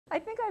I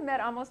think I met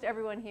almost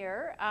everyone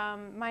here.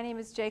 My name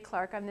is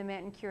Clarke. I'm the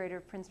Manton Curator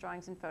of Prints,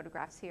 Drawings, and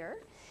Photographs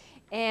here.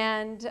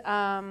 And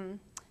I'm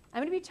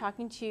going to be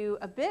talking to you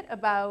a bit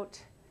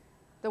about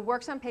the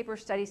Works on Paper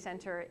Study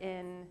Center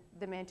in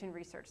the Manton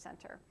Research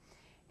Center.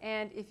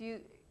 And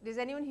does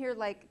anyone here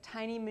like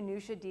tiny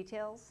minutia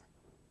details?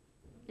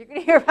 You're going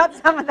to hear about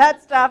some of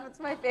that stuff.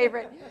 It's my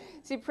favorite.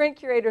 See, print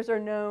curators are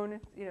known,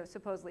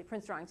 supposedly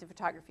prints, drawings, and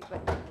photography,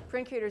 but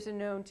print curators are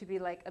known to be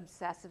like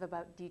obsessive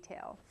about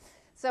detail.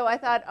 So I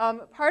thought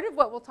part of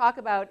what we'll talk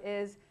about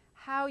is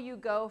how you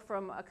go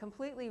from a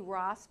completely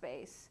raw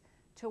space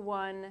to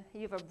one,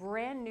 you have a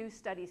brand new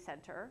study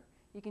center.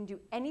 You can do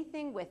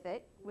anything with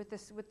it, with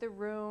the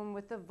room,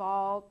 with the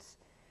vault,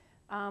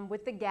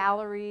 with the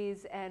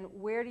galleries, and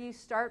where do you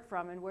start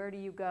from and where do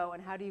you go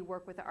and how do you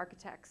work with the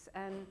architects.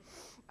 And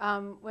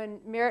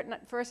when Merritt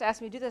first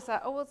asked me to do this, I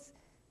thought, oh, well,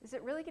 is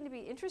it really going to be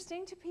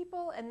interesting to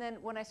people? And then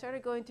when I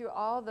started going through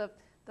all the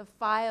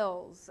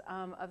files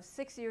of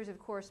 6 years of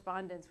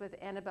correspondence with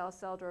Annabelle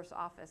Seldorf's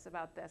office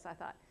about this, I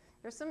thought,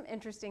 there's some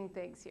interesting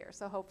things here,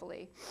 so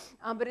hopefully.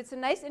 But it's a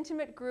nice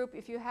intimate group.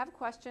 If you have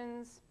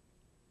questions,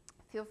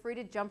 feel free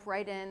to jump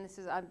right in.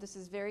 This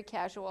is very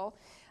casual.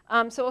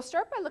 So we'll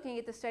start by looking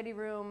at the study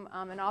room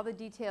and all the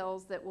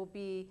details that will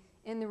be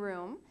in the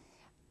room.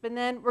 And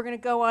then we're going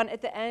to go on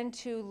at the end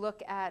to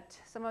look at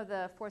some of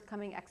the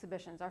forthcoming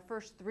exhibitions, our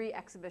first 3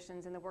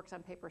 exhibitions in the Works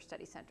on Paper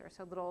Study Center.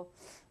 So a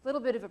little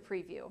bit of a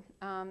preview.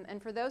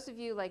 And for those of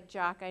you like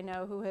Jock, I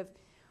know, who have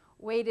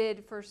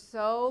waited for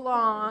so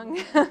long,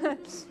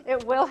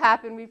 it will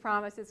happen, we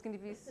promise. It's going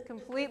to be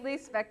completely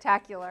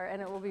spectacular,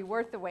 and it will be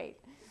worth the wait.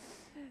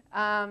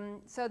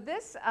 So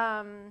this,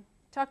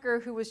 Tucker,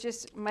 who was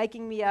just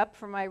miking me up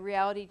for my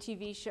reality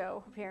TV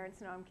show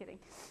appearance, no, I'm kidding.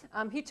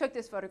 He took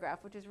this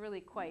photograph, which is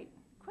really quite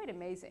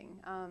amazing.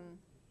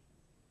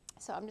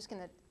 So I'm just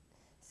going to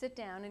sit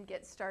down and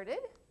get started.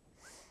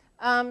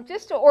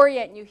 Just to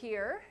orient you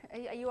here,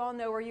 you all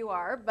know where you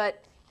are,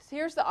 but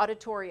here's the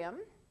auditorium.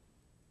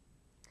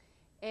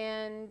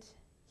 And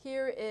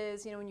here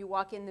is, when you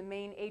walk in, the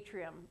main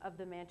atrium of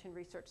the Manton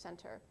Research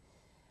Center.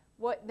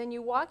 Then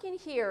you walk in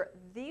here,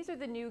 these are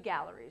the new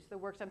galleries, the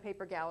Works on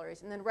Paper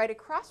galleries. And then right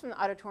across from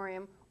the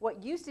auditorium,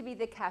 what used to be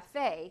the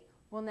cafe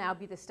will now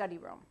be the study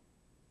room.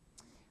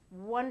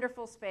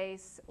 Wonderful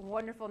space,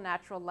 wonderful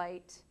natural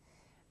light.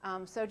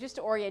 So just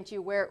to orient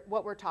you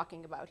what we're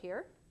talking about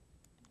here.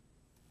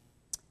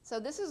 So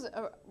this is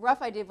a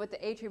rough idea of what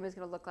the atrium is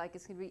going to look like.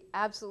 It's going to be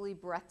absolutely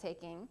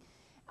breathtaking.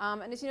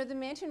 And as you know, the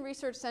Manton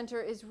Research Center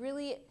is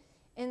really,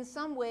 in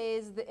some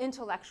ways, the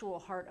intellectual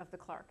heart of the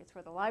Clarke. It's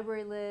where the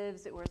library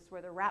lives. It's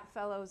where the RAP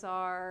fellows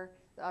are,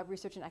 the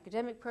Research and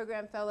Academic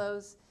Program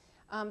fellows.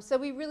 So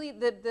we really,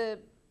 the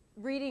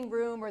reading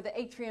room or the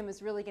atrium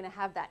is really going to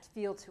have that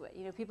feel to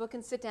it. People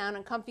can sit down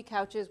on comfy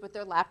couches with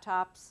their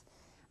laptops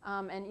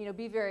and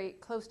be very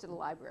close to the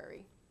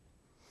library.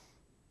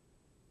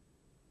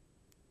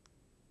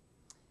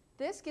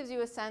 This gives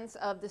you a sense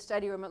of the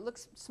study room. It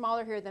looks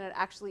smaller here than it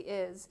actually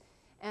is.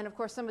 And of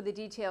course, some of the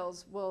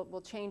details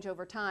will change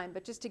over time.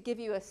 But just to give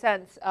you a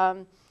sense,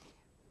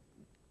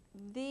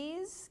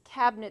 these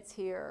cabinets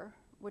here,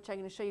 which I'm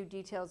going to show you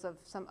details of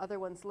some other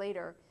ones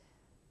later,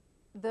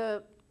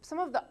 some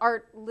of the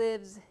art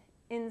lives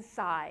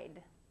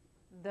inside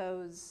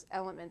those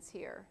elements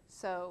here.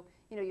 So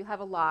you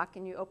have a lock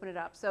and you open it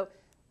up.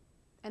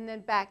 And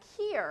then back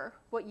here,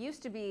 what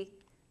used to be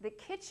the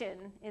kitchen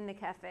in the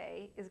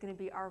cafe is going to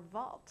be our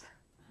vault,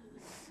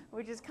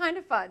 which is kind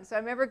of fun. So I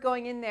remember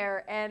going in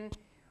there, and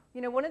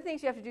one of the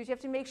things you have to do is you have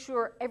to make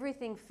sure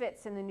everything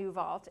fits in the new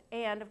vault.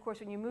 And of course,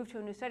 when you move to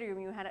a new study room,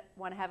 you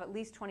want to have at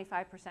least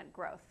 25%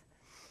 growth.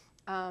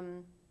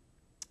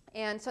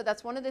 And so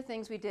that's one of the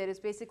things we did, is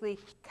basically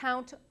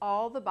count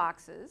all the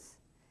boxes,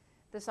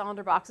 the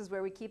cylinder boxes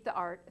where we keep the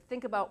art.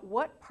 Think about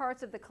what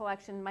parts of the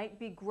collection might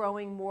be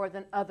growing more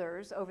than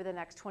others over the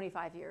next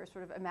 25 years,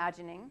 sort of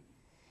imagining.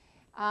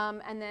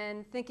 And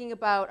then thinking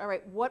about, all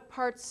right, what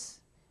parts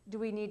do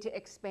we need to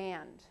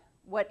expand?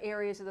 What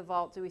areas of the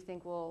vault do we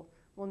think will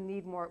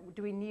need more,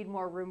 do we need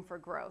more room for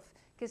growth?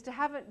 Because to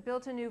have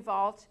built a new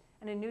vault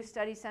and a new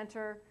study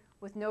center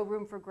with no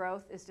room for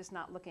growth is just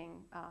not looking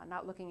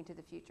into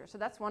the future. So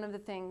that's one of the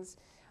things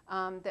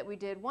that we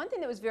did. One thing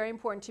that was very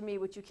important to me,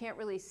 which you can't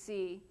really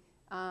see,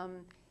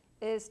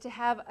 is to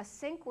have a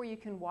sink where you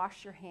can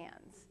wash your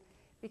hands.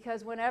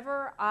 Because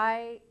whenever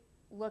I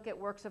look at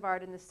works of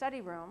art in the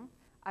study room,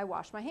 I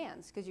wash my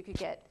hands, because you could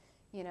get,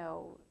 you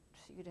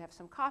could have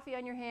some coffee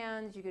on your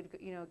hands, you could,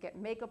 get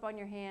makeup on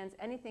your hands,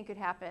 anything could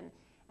happen.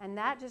 And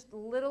that just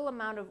little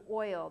amount of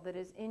oil that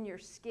is in your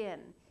skin,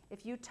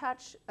 if you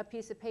touch a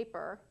piece of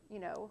paper,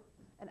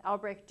 an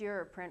Albrecht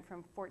Dürer print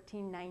from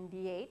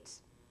 1498,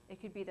 it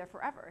could be there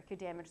forever. It could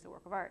damage the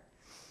work of art.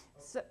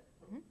 So,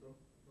 don't you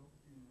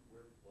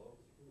wear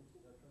gloves for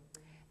that kind of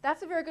thing?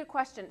 That's a very good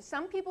question.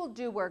 Some people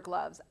do wear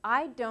gloves.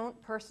 I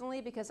don't personally,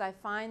 because I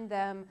find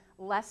them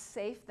less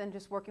safe than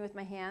just working with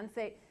my hands.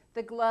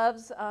 The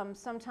gloves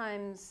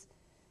sometimes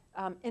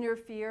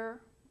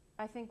interfere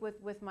I think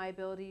with my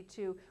ability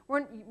to,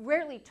 we're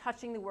rarely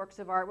touching the works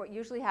of art. What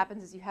usually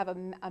happens is you have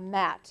a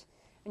mat,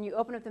 and you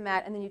open up the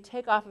mat, and then you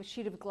take off a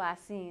sheet of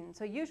glassine.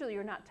 So usually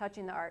you're not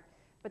touching the art,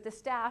 but the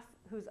staff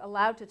who's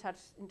allowed to touch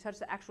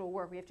the actual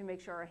work, we have to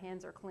make sure our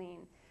hands are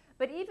clean.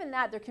 But even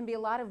that, there can be a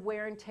lot of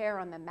wear and tear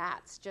on the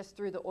mats just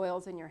through the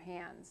oils in your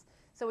hands.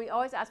 So we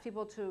always ask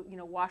people to,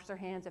 wash their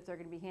hands if they're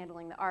going to be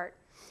handling the art.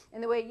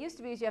 And the way it used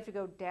to be is you have to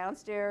go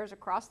downstairs,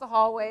 across the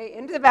hallway,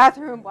 into the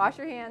bathroom, wash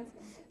your hands.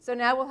 So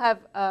now we'll have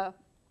a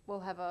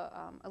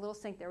little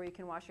sink there where you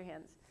can wash your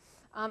hands.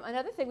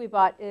 Another thing we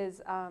bought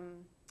is, I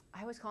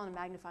always call it a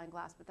magnifying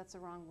glass, but that's the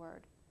wrong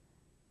word.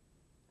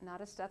 Not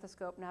a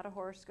stethoscope, not a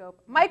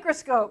horoscope,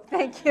 microscope,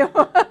 thank you.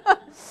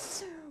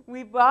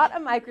 We bought a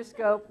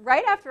microscope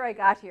right after I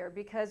got here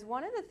because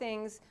one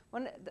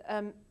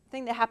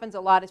thing that happens a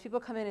lot is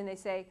people come in and they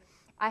say,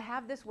 I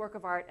have this work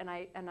of art and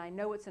I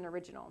know it's an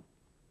original.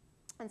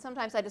 And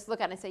sometimes I just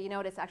look at it and say,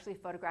 it's actually a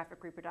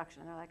photographic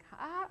reproduction. And they're like,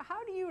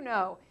 how do you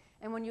know?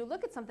 And when you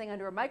look at something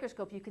under a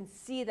microscope, you can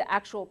see the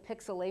actual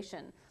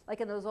pixelation, like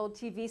in those old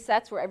TV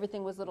sets where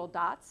everything was little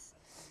dots.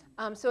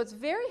 So it's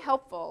very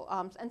helpful.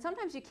 And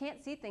sometimes you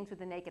can't see things with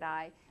the naked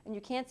eye, and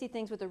you can't see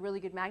things with a really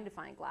good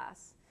magnifying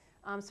glass.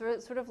 So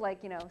it's sort of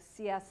like,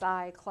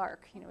 CSI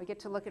Clarke. We get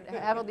to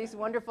have all these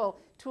wonderful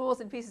tools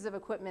and pieces of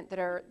equipment that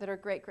are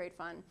great, great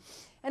fun.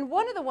 And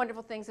one of the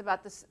wonderful things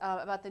about this,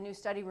 about the new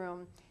study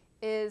room,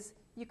 is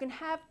you can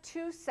have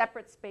two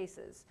separate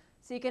spaces.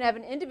 So you can have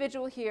an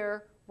individual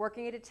here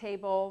working at a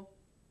table,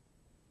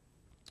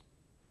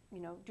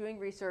 doing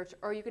research,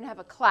 or you can have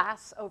a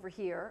class over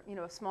here,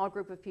 a small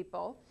group of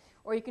people,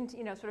 or you can,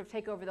 sort of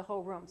take over the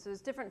whole room. So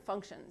there's different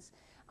functions.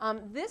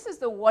 This is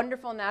the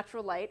wonderful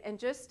natural light, and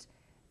just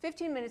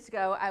 15 minutes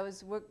ago, I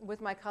was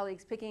with my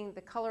colleagues picking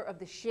the color of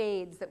the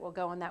shades that will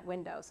go on that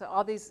window. So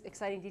all these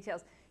exciting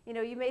details.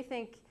 You may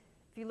think,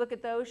 if you look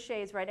at those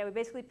shades right now, we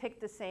basically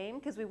picked the same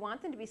because we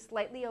want them to be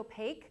slightly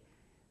opaque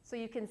so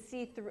you can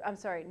see through, I'm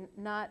sorry,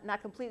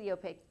 not completely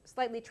opaque,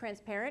 slightly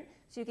transparent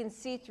so you can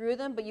see through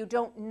them, but you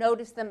don't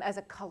notice them as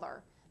a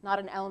color, not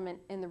an element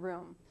in the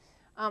room.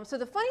 So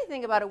the funny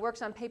thing about a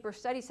Works on Paper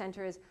Study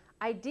Center is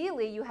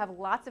ideally you have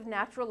lots of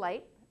natural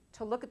light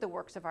to look at the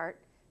works of art.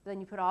 Then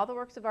you put all the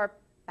works of art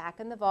back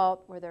in the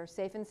vault where they're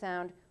safe and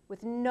sound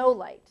with no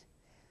light.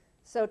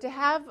 So to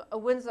have a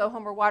Winslow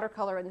Homer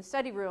watercolor in the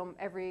study room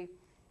every,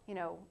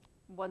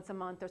 once a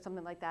month or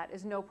something like that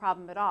is no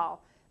problem at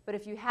all. But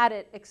if you had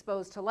it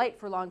exposed to light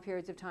for long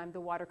periods of time, the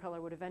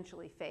watercolor would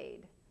eventually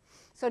fade.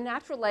 So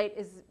natural light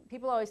is,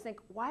 people always think,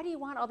 why do you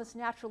want all this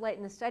natural light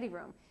in the study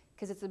room?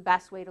 Because it's the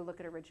best way to look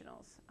at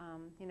originals,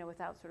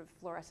 without sort of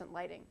fluorescent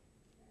lighting.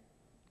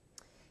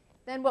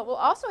 Then what we'll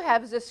also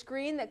have is a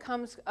screen that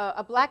comes,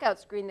 a blackout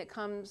screen that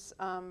comes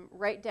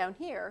right down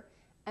here,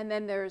 and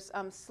then there's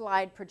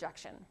slide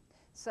projection.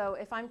 So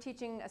if I'm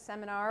teaching a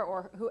seminar,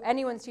 or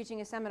anyone's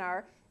teaching a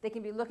seminar, they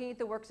can be looking at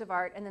the works of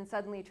art and then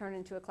suddenly turn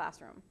into a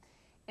classroom.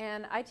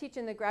 And I teach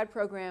in the grad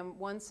program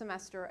one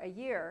semester a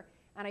year,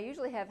 and I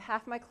usually have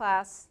half my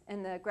class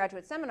in the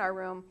graduate seminar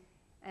room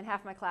and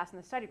half my class in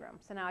the study room.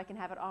 So now I can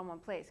have it all in one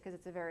place because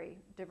it's a very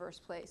diverse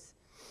place,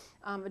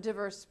 a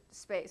diverse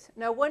space.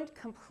 Now, one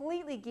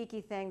completely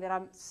geeky thing that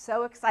I'm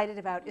so excited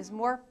about is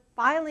more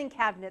filing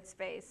cabinet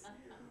space.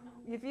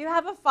 If you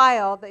have a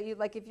file that you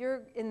like, if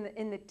you're in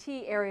the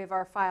T area of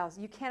our files,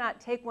 you cannot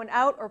take one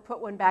out or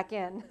put one back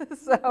in.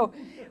 So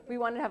we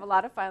want to have a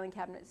lot of filing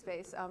cabinet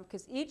space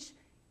because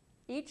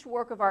each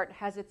work of art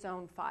has its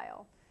own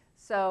file.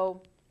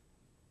 So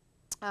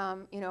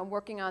I'm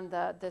working on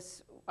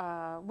this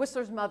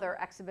Whistler's Mother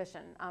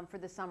exhibition for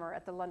the summer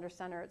at the Lunder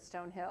Center at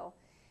Stonehill.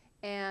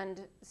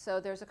 And so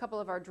there's a couple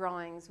of our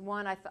drawings.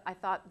 One, I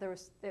thought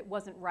it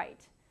wasn't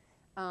right.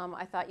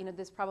 I thought,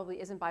 this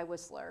probably isn't by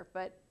Whistler,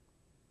 but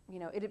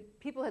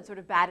people had sort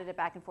of batted it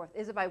back and forth.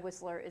 Is it by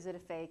Whistler? Is it a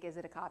fake? Is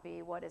it a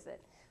copy? What is it?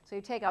 So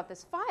you take out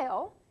this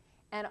file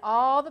and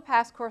all the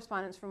past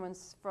correspondence from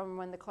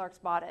when the Clarkes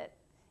bought it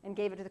and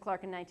gave it to the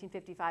Clarke in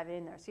 1955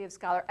 in there. So you have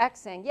Scholar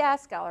X saying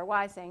yes, Scholar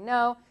Y saying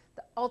no.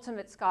 The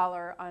ultimate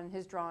scholar on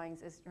his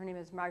drawings her name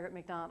is Margaret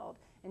MacDonald.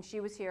 And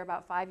she was here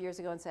about 5 years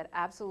ago and said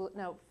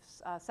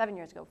 7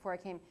 years ago before I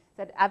came,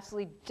 said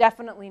absolutely,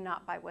 definitely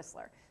not by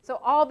Whistler.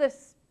 So all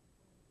this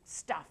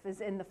stuff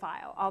is in the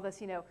file. All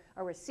this, a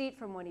receipt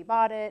from when he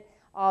bought it,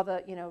 all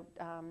the,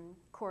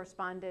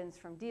 correspondence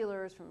from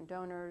dealers, from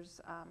donors,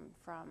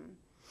 from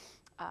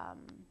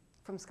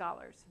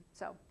scholars.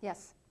 So,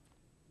 yes?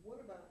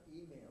 What about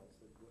emails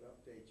that would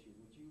update you?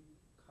 Would you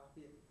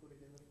copy it and put it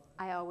in the file?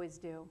 I always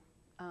do.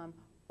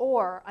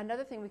 Or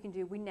another thing we can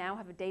do, we now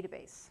have a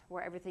database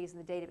where everything is in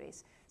the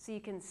database. So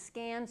you can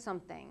scan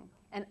something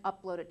and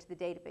upload it to the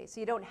database. So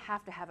you don't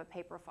have to have a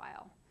paper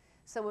file.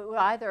 So it would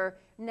either,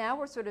 now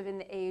we're sort of in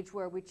the age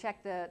where we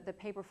check the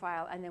paper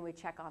file and then we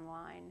check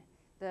online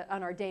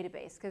on our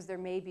database, because there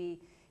may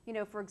be,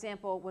 for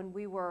example, when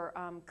we were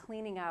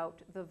cleaning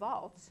out the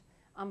vault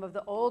of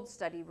the old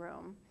study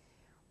room,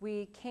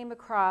 we came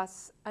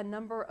across a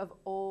number of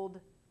old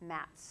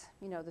mats,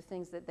 the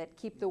things that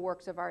keep the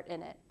works of art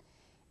in it.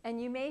 And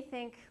you may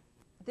think,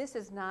 this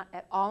is not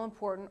at all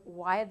important.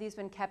 Why have these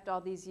been kept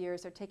all these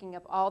years? They're taking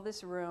up all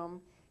this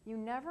room. You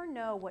never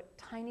know what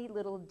tiny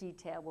little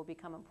detail will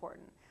become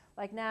important.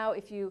 Like now,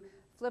 if you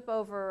flip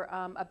over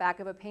a back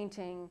of a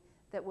painting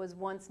that was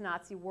once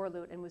Nazi war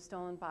loot and was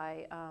stolen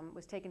by,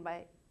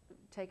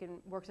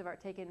 works of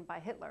art taken by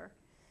Hitler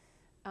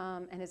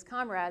and his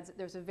comrades,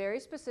 there's a very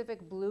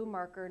specific blue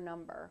marker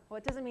number. Well,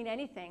 it doesn't mean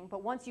anything,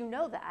 but once you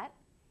know that,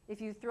 if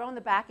you've thrown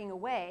the backing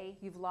away,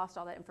 you've lost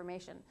all that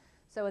information.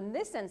 So in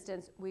this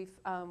instance, we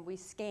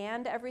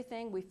scanned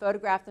everything, we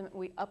photographed them, and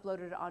we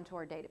uploaded it onto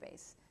our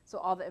database. So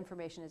all the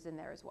information is in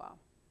there as well.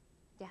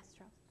 Yes,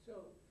 Charles?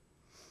 So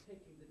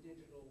taking the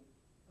digital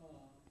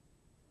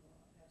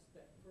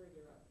aspect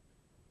further up,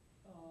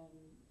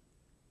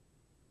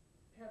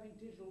 having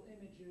digital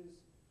images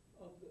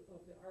of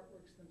the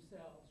artworks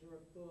themselves, or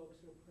of books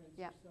or prints,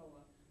 Yep. or so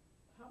on,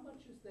 how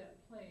much is that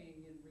playing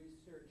in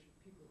research?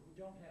 People who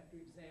don't have to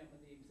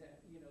examine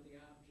the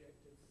object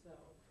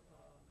itself.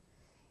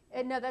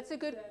 No, that's a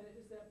good.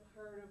 Is that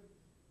part of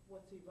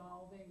what's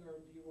evolving, or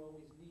do you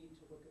always need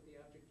to look at the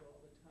object all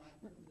the time?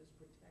 Couldn't this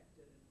protect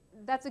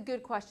it? That's a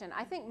good question.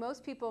 I think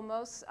most people,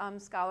 most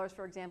scholars,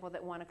 for example,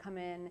 that want to come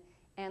in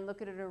and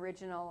look at an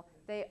original,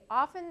 they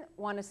often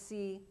want to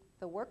see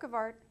the work of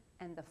art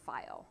and the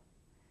file,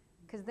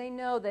 because they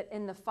know that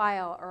in the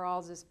file are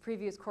all this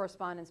previous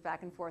correspondence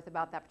back and forth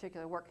about that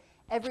particular work.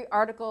 Every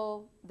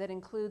article that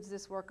includes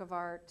this work of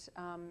art,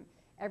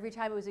 every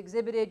time it was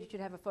exhibited, you should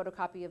have a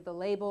photocopy of the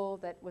label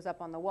that was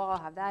up on the wall,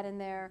 have that in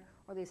there,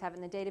 or at least have it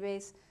in the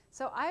database.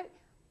 So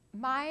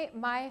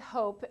my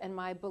hope and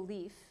my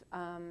belief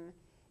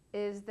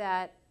is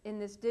that in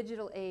this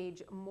digital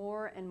age,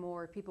 more and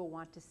more people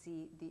want to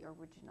see the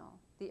original.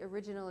 The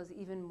original is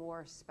even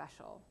more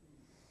special.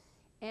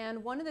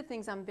 And one of the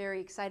things I'm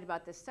very excited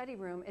about this study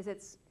room is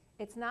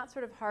it's not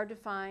sort of hard to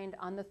find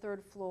on the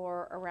 3rd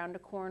floor, around a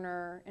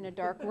corner, in a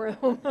dark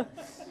room.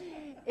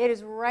 It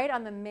is right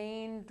on the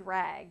main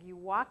drag. You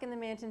walk in the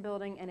Manton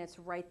building and it's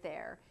right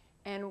there.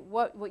 And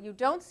what you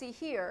don't see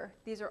here,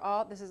 this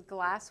is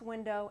glass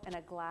window and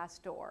a glass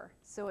door.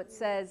 So it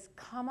says,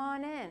 come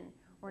on in.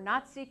 We're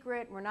not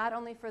secret. We're not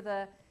only for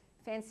the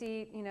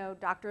fancy,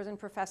 doctors and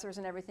professors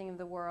and everything of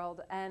the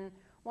world. And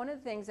one of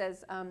the things,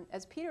 as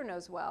Peter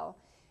knows well,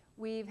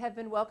 we have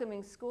been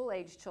welcoming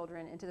school-age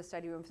children into the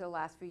study room for the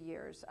last few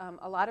years.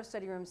 A lot of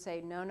study rooms say,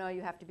 no,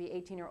 you have to be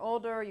 18 or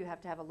older, you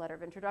have to have a letter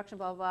of introduction,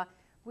 blah, blah, blah.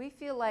 We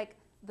feel like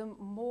the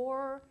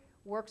more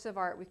works of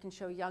art we can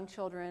show young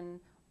children,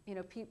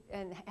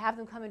 and have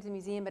them come into the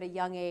museum at a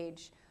young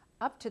age,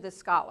 up to the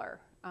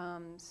scholar.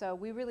 So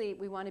we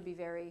want to be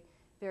very,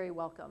 very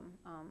welcome.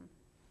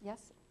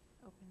 Yes?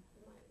 Open.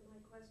 My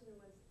question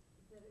was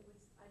that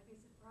I'd be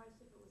surprised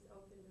if it was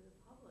open to the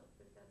public,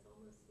 but that's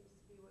almost seems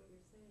to be what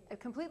you're saying.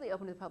 Completely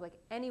open to the public.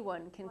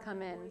 Anyone can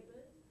come in. Appointment?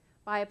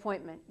 By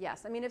appointment,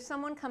 yes. I mean, if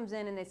someone comes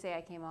in and they say,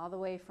 I came all the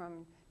way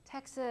from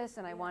Texas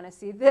and I want to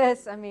see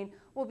this, I mean,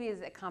 we'll be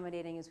as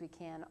accommodating as we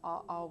can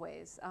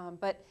always.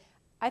 But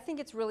I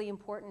think it's really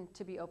important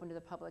to be open to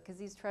the public, because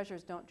these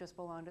treasures don't just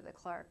belong to the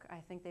Clarke. I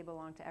think they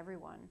belong to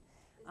everyone.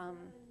 Is that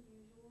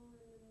unusual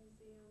in the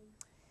museum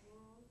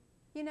world?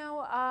 I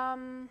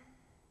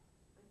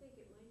think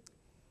it might be.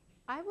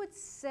 I would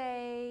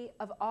say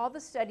of all the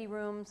study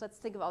rooms, let's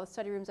think of all the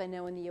study rooms I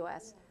know in the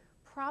US,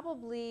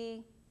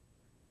 probably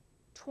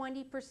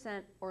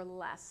 20% or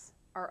less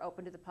are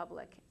open to the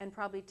public, and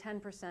probably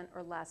 10%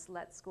 or less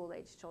let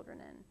school-age children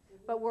in.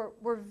 But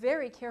we're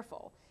very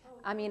careful.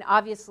 I mean,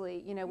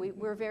 obviously,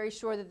 we're very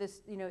sure that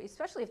this,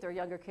 especially if they're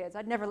younger kids.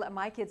 I'd never let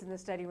my kids in the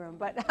study room,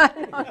 but no,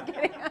 I'm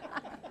kidding.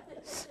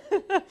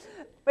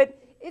 But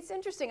it's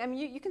interesting. I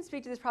mean, you can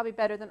speak to this probably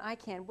better than I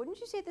can. Wouldn't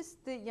you say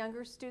the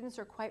younger students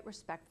are quite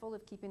respectful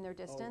of keeping their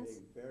distance?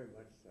 Oh, they very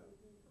much so.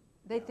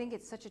 They think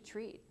it's such a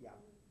treat. Yeah,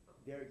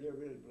 they're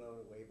really blown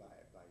away by it,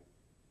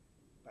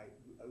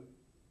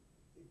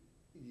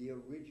 the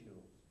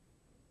originals.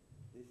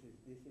 This is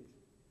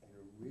an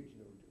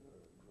original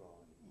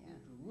drawing. Yeah.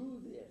 You drew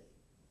this.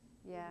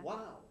 Yeah.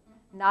 Wow.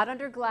 Not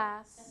under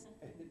glass,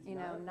 It's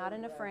not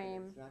in a photographed,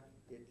 frame.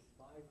 It's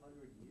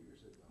 500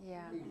 years ago.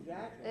 Yeah.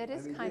 Exactly. It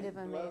is kind of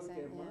this amazing, blows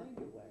their yeah. mind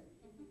away.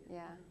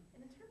 Yeah.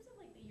 And in terms of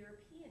like the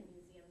European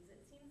museums,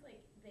 it seems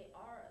like they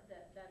are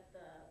that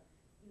the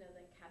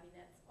the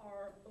cabinets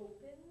are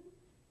open,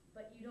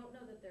 but you don't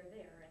know that they're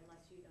there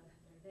unless you know that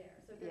they're there.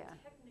 So they're Yeah.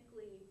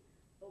 technically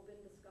open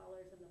to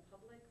scholars and the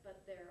public, but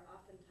they're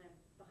oftentimes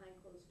behind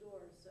closed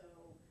doors. So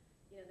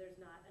there's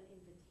not an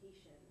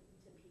invitation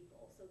to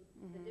people. So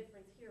the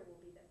difference here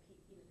will be that that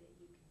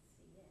you can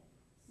see in.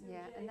 So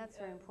Yeah, Jay, and that's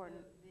very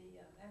important.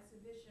 The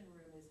exhibition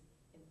room is,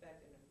 in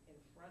fact, in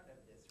front of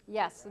this room,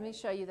 Yes, let me right?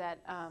 show you that.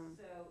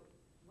 So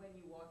when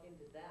you walk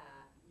into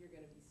that, you're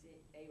going to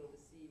be able to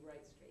see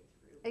right straight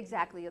through.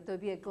 Exactly, there'll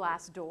be a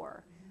glass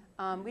door.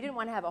 We didn't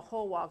want to have a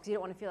whole wall, because you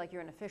don't want to feel like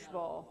you're in a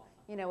fishbowl,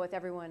 with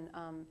everyone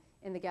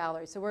in the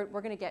gallery. So we're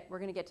going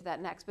to get to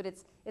that next. But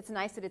it's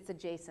nice that it's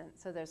adjacent,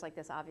 so there's like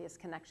this obvious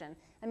connection.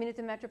 I mean, at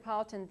the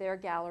Metropolitan, their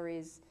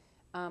galleries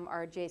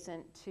are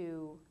adjacent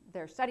to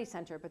their study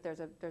center, but there's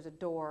a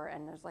door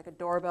and there's like a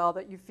doorbell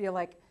that you feel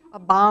like a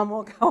bomb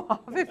will go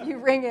off if you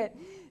ring it.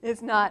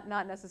 It's not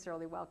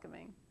necessarily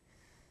welcoming.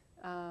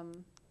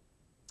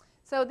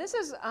 So this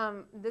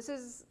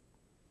is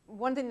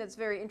one thing that's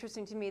very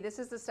interesting to me. This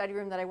is the study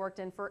room that I worked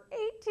in for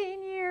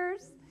 18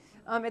 years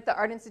at the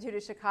Art Institute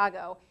of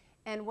Chicago.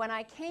 And when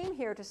I came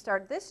here to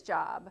start this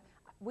job,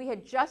 we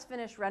had just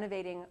finished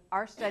renovating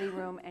our study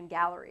room and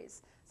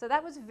galleries. So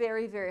that was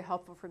very, very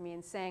helpful for me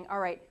in saying, all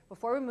right,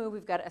 before we move,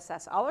 we've got to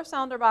assess all our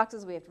cylinder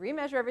boxes. We have to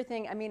remeasure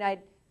everything. I mean,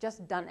 I'd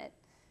just done it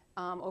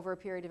over a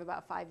period of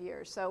about 5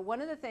 years. So one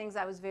of the things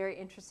I was very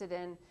interested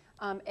in,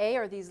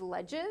 are these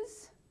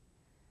ledges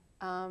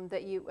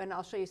that you, and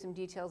I'll show you some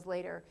details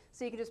later.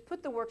 So you can just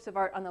put the works of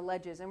art on the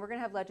ledges, and we're going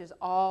to have ledges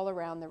all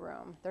around the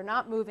room. They're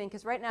not moving,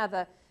 because right now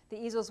the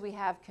easels we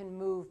have can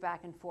move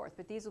back and forth,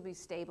 but these will be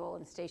stable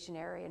and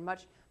stationary and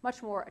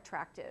much more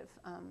attractive,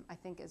 I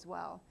think, as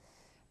well.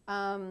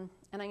 And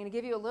I'm going to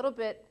give you a little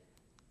bit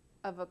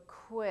of a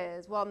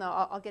quiz. Well,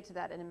 no, I'll get to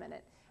that in a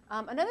minute.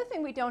 Another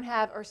thing we don't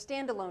have are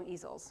standalone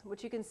easels,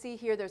 which you can see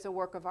here. There's a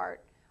work of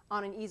art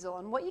on an easel.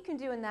 And what you can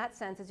do in that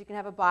sense is you can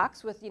have a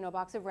box with, a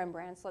box of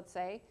Rembrandts, let's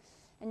say,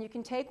 and you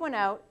can take one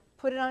out,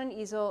 put it on an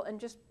easel, and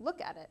just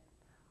look at it,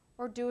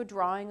 or do a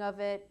drawing of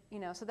it.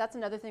 So that's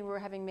another thing we're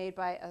having made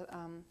by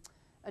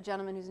a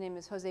gentleman whose name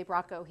is Jose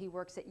Bracco. He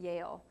works at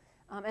Yale.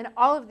 And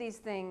all of these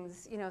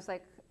things, it's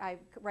like I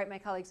write my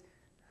colleagues,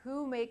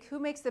 who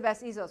makes the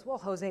best easels? Well,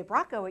 Jose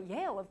Bracco at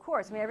Yale, of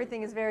course. I mean,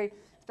 everything is very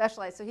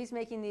specialized. So he's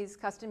making these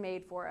custom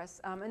made for us.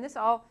 And this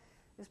all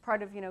is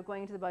part of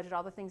going into the budget,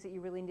 all the things that you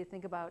really need to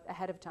think about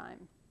ahead of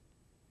time.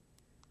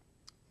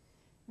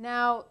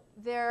 Now,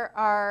 there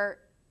are,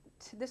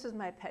 this is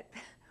my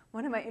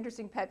one of my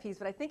interesting pet peeves,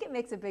 but I think it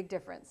makes a big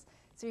difference.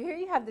 So here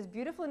you have this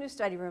beautiful new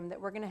study room that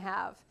we're going to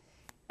have.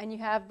 And you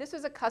have, this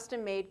is a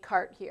custom made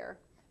cart here,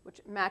 which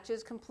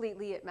matches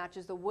completely. It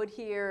matches the wood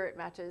here. It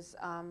matches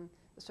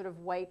the sort of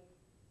white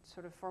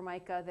sort of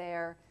formica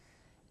there.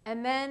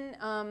 And then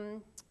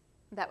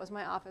that was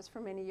my office for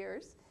many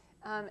years.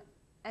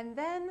 And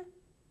then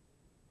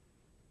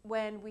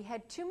when we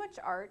had too much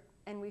art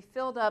and we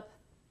filled up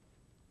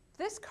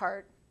this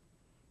cart,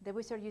 then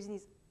we started using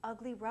these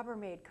ugly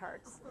Rubbermaid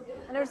carts.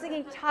 And I was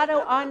thinking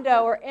Tato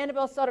Ando or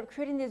Annabelle Sutter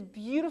creating this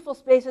beautiful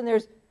space, and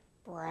there's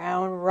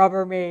brown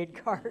Rubbermaid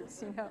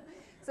carts,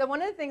 So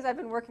one of the things I've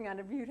been working on,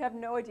 you'd have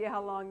no idea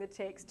how long it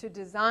takes to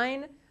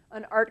design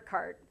an art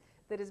cart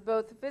that is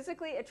both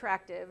physically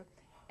attractive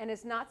and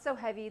is not so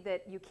heavy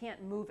that you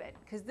can't move it.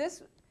 Because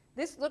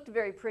this looked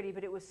very pretty,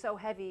 but it was so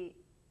heavy,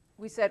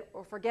 we said,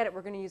 oh, forget it,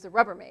 we're going to use the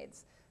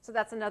Rubbermaids. So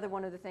that's another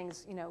one of the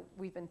things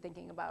we've been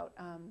thinking about,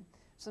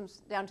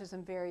 down to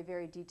some very,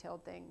 very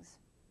detailed things.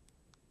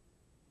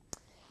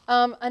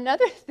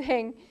 Another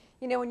thing,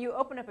 when you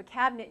open up a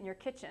cabinet in your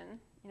kitchen,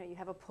 you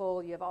have a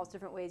pull, you have all these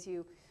different ways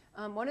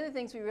one of the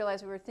things we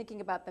realized we were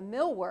thinking about the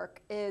millwork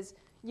is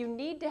you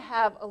need to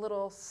have a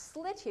little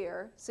slit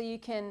here so you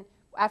can,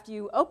 after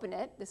you open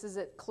it, this is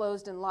it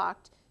closed and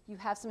locked, you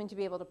have something to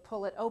be able to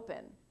pull it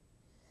open.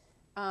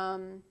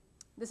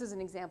 This is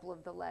an example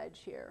of the ledge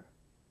here.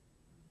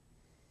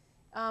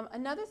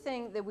 Another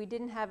thing that we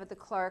didn't have at the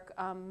Clarke,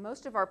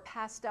 most of our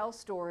pastel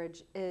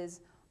storage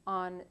is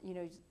on,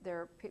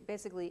 they're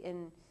basically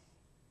in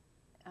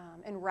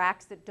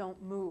racks that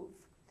don't move.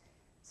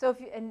 So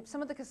if you, and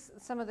some of the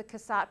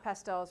Cassatt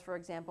pastels, for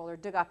example, or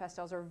Degas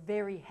pastels are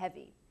very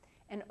heavy,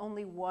 and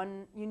only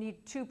one, you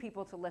need 2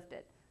 people to lift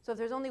it. So if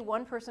there's only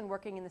one person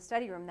working in the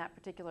study room that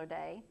particular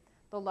day,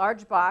 the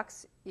large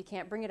box, you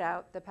can't bring it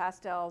out, the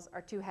pastels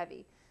are too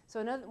heavy.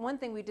 So one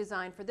thing we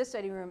designed for this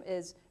study room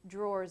is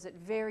drawers that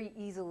very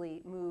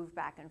easily move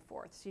back and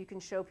forth. So you can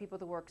show people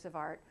the works of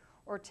art,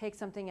 or take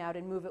something out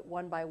and move it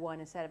one by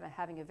one instead of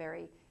having a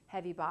very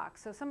heavy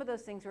box. So some of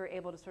those things we were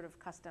able to sort of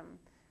custom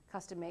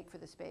make for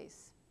the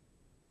space.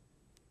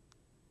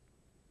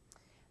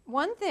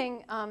 One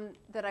thing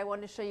that I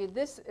wanted to show you,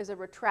 this is a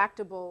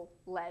retractable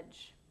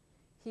ledge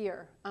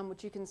here,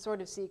 which you can sort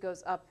of see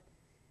goes up.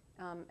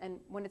 And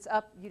when it's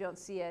up, you don't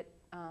see it.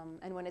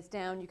 And when it's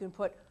down, you can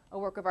put a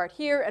work of art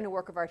here and a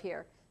work of art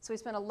here. So we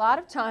spent a lot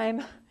of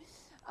time,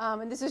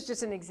 and this is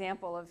just an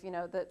example of,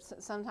 that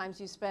sometimes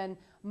you spend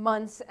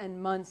months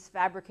and months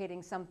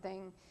fabricating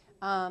something.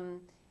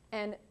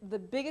 And the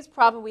biggest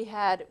problem we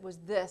had was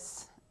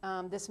this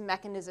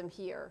mechanism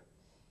here.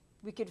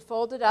 We could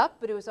fold it up,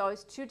 but it was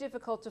always too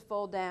difficult to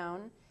fold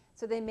down.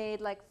 So they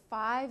made like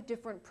 5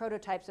 different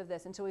prototypes of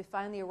this until we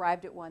finally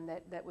arrived at one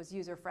that was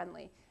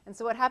user-friendly. And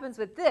so what happens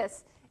with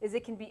this is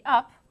it can be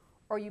up,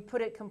 or you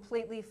put it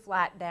completely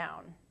flat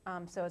down.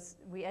 So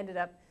we ended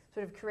up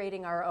sort of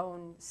creating our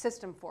own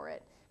system for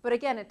it. But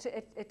again,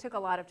 it took a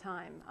lot of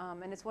time.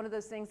 And it's one of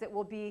those things that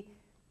will be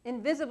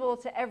invisible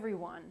to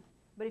everyone.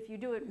 But if you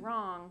do it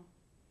wrong,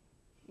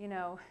 you're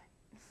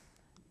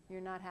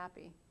not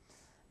happy.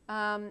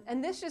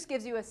 And this just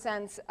gives you a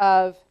sense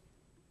of,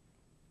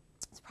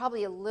 it's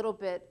probably a little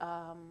bit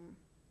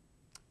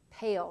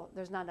pale.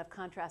 There's not enough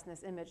contrast in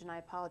this image, and I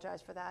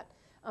apologize for that.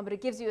 But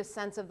it gives you a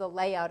sense of the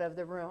layout of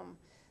the room.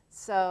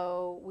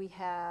 So we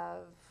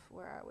have,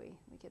 where are we?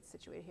 Let me get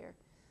situated here.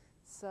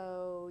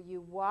 So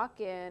you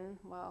walk in,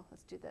 well,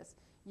 let's do this.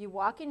 You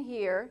walk in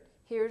here,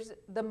 here's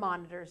the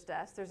monitor's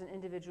desk. There's an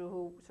individual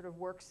who sort of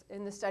works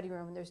in the study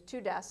room, and there's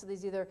 2 desks. So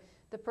there's either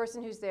the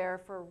person who's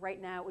there for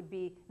right now would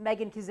be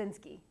Megan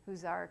Kaczynski,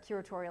 who's our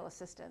curatorial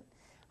assistant.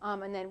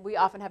 And then we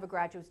often have a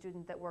graduate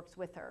student that works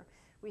with her.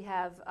 We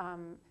have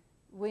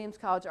Williams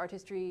College Art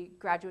History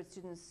graduate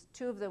students,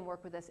 2 of them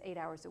work with us 8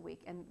 hours a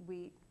week, and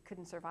we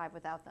couldn't survive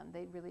without them.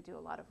 They really do a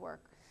lot of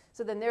work.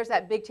 So then there's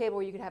that big table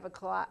where you could have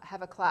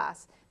a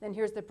class. Then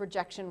here's the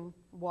projection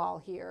wall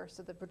here,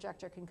 so the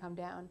projector can come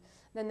down.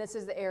 Then this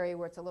is the area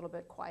where it's a little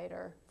bit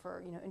quieter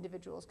for,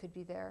 individuals could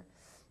be there.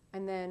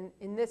 And then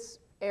in this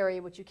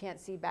area, which you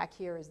can't see back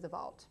here, is the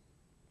vault.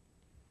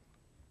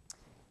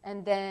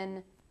 And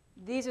then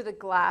these are the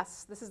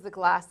glass. This is the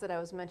glass that I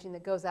was mentioning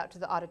that goes out to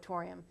the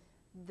auditorium.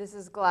 This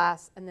is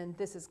glass, and then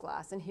this is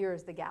glass. And here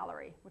is the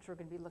gallery, which we're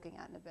going to be looking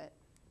at in a bit.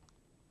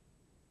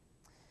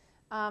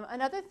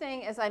 Another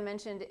thing, as I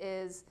mentioned,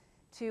 is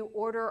to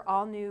order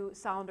all new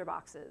Solander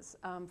boxes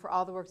for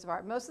all the works of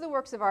art. Most of the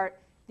works of art,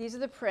 these are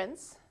the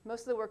prints.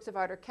 Most of the works of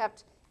art are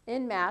kept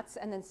in mats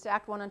and then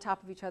stacked one on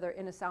top of each other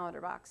in a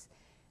Solander box.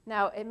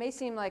 Now, it may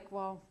seem like,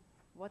 well,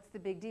 what's the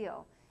big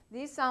deal?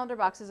 These Solander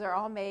boxes are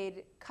all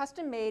made,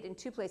 custom made in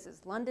 2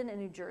 places, London and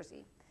New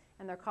Jersey.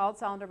 And they're called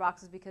Solander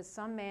boxes because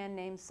some man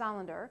named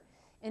Solander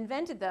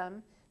invented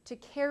them to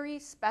carry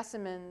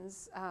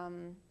specimens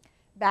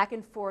back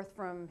and forth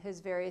from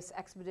his various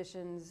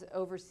expeditions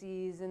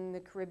overseas in the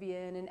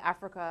Caribbean and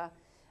Africa.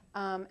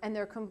 And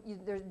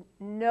there's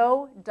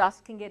no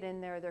dust can get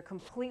in there. They're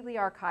completely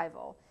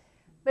archival.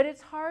 But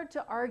it's hard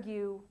to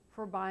argue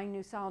for buying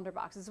new Solander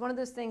boxes. It's one of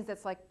those things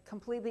that's like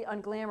completely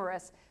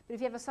unglamorous. But if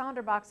you have a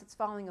Solander box that's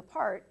falling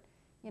apart,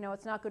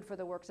 it's not good for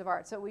the works of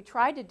art. So what we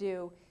tried to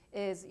do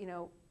is,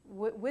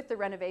 with the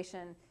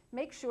renovation,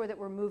 make sure that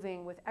we're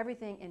moving with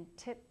everything in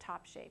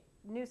tip-top shape.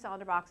 New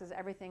Solander boxes,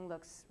 everything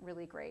looks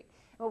really great.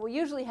 And what we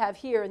usually have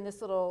here in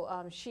this little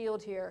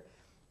shield here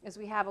is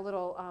we have a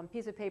little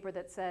piece of paper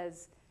that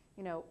says,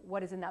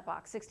 what is in that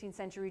box, 16th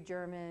century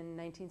German,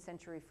 19th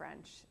century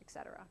French,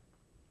 etc.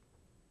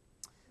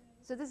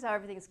 So this is how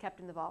everything is kept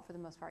in the vault for the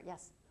most part.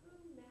 Yes?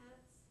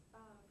 Mats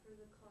for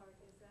the Clarke,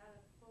 is that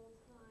a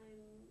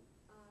full-time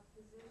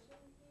position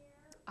here?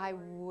 I or-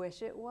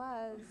 wish it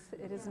was.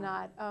 It is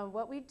not.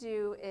 What we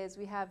do is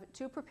we have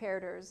 2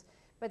 preparators,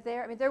 but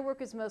their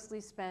work is mostly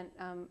spent,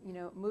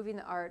 moving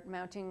the art,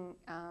 mounting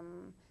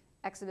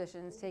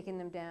exhibitions, taking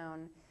them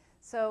down.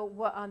 So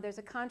there's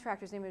a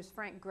contractor, his name is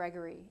Frank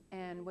Gregory,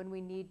 and when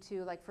we need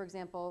to, like for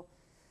example,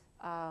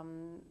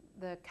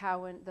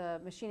 the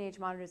machine age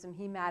modernism,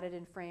 he matted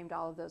and framed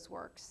all of those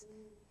works.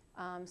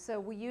 So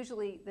we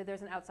usually,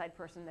 there's an outside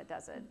person that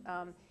does it.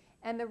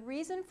 And the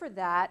reason for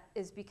that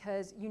is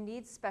because you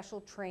need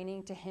special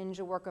training to hinge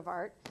a work of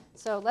art.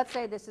 So let's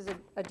say this is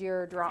a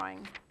Dürer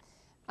drawing.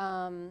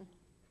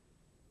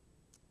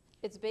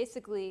 It's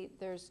basically,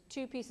 there's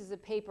 2 pieces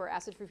of paper,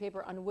 acid-free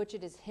paper, on which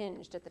it is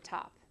hinged at the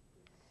top.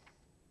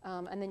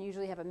 And then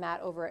usually have a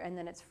mat over it, and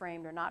then it's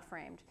framed or not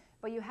framed.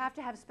 But you have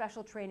to have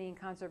special training in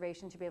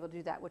conservation to be able to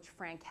do that, which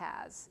Frank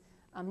has.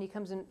 He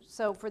comes in,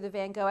 so for the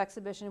Van Gogh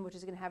exhibition, which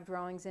is going to have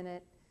drawings in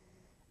it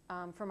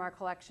from our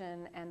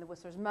collection, and the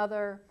Whistler's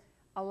Mother,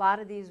 a lot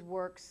of these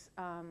works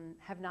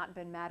have not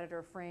been matted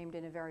or framed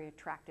in a very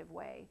attractive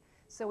way.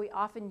 So we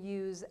often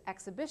use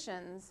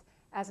exhibitions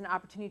as an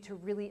opportunity to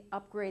really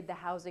upgrade the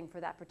housing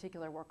for that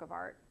particular work of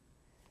art.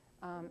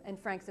 And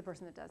Frank's the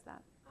person that does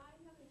that. I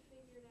haven't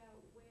figured out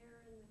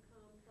where in the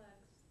complex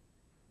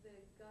the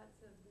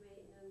guts of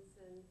maintenance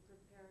and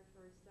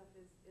preparatory stuff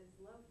is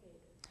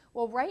located.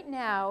 Well, right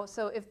now,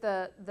 so if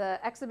the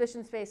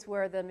exhibition space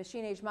where the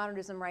machine age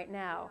modernism right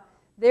now,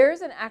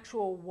 there's an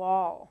actual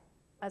wall,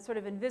 a sort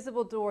of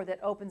invisible door that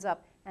opens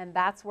up, and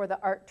that's where the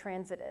art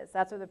transit is.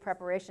 That's where the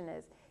preparation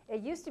is.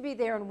 It used to be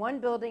there in one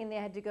building, and they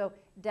had to go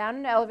down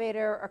an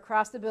elevator,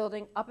 across the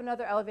building, up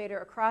another elevator,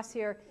 across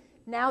here.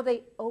 Now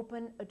they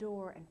open a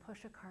door and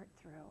push a cart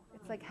through.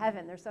 It's like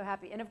heaven. They're so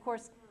happy. And of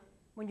course,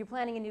 when you're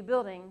planning a new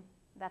building,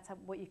 that's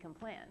what you can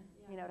plan,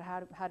 to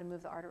how to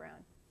move the art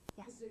around.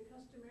 Yes? Is it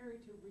customary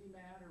to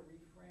remat or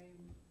reframe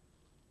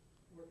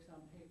works on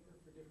paper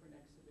for different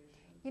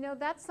exhibitions?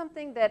 That's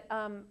something that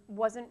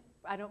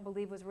I don't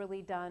believe was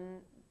really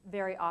done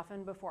very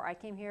often before I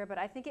came here, but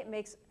I think it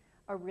makes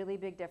a really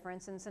big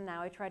difference. And so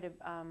now I try to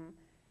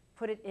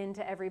put it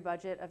into every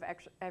budget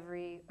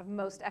of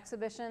most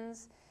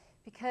exhibitions,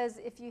 because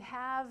if you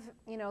have,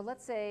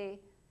 let's say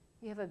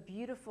you have a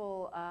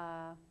beautiful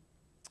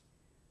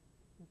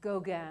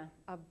Gauguin,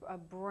 a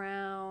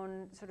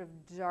brown sort of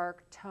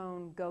dark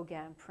tone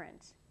Gauguin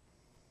print,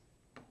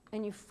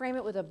 and you frame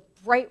it with a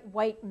bright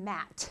white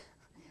mat,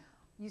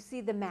 you see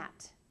the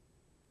mat.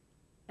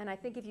 And I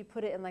think if you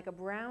put it in like a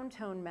brown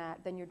tone mat,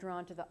 then you're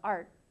drawn to the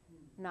art,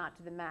 not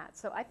to the mat.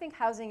 So I think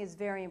housing is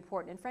very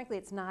important, and frankly,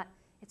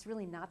 it's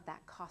really not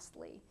that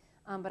costly.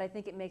 But I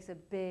think it makes a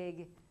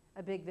big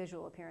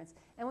visual appearance.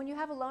 And when you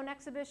have a loan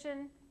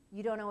exhibition,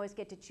 you don't always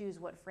get to choose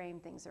what frame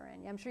things are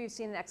in. I'm sure you've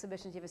seen in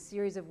exhibitions, you have a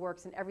series of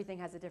works and everything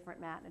has a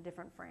different mat and a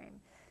different frame.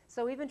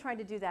 So we've been trying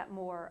to do that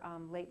more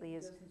lately.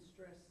 It doesn't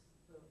stress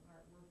the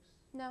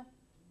artworks No, too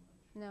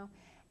much. no.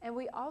 And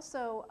we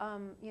also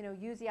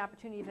use the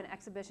opportunity of an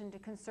exhibition to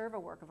conserve a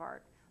work of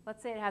art.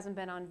 Let's say it hasn't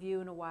been on view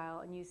in a while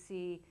and you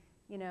see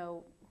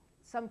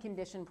some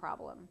condition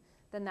problem.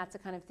 Then that's the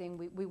kind of thing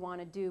we want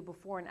to do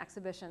before an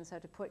exhibition, so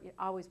to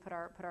always put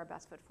our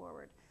best foot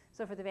forward.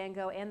 So for the Van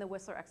Gogh and the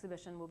Whistler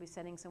exhibition, we'll be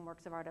sending some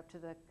works of art up to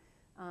the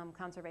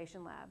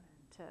conservation lab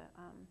to.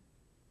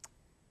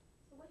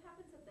 So what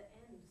happens at the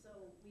end? So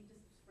we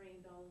just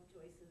framed all of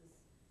Joyce's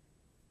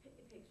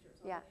pictures,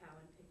 all Yeah. the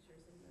Cowan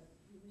pictures in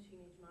the Machine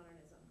Age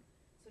Modernism.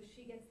 So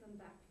she gets them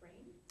back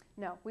framed?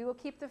 No, we will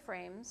keep the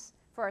frames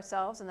for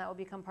ourselves, and that will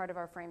become part of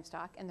our frame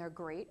stock, and they're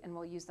great, and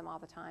we'll use them all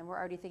the time. We're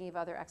already thinking of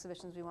other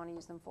exhibitions we want to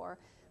use them for.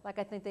 Like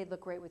I think they'd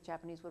look great with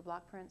Japanese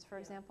woodblock prints, for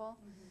example.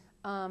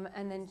 And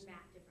then It's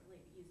matte differently,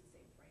 but use the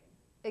same frame.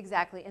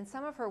 exactly, and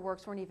some of her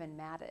works weren't even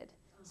matted,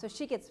 so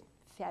she gets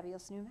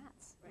fabulous new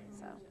mats. Right.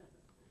 So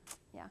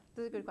yeah,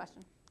 this is a good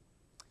question.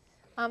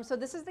 So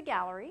this is the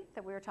gallery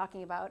that we were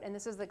talking about, and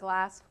this is the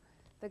glass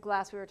we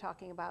were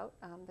talking about,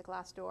 the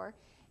glass door.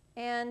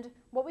 And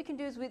what we can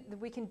do is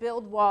we can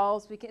build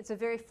walls. It's a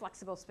very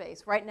flexible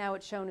space. Right now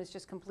it's shown as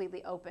just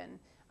completely open,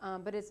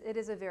 but it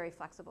is a very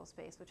flexible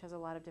space, which has a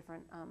lot of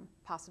different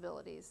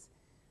possibilities.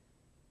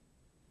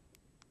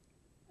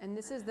 And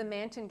this is the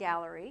Manton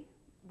Gallery,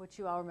 which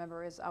you all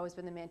remember has always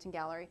been the Manton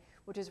Gallery,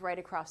 which is right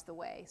across the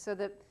way. So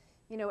that,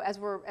 as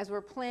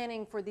we're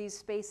planning for these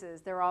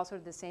spaces, they're all sort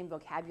of the same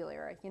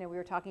vocabulary. We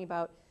were talking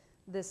about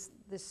this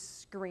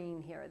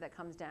screen here that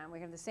comes down. We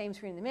have the same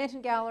screen in the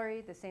Manton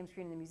Gallery, the same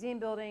screen in the museum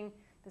building,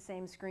 the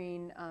same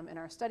screen in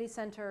our study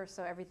center.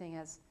 So everything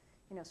has,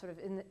 sort of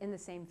in the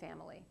same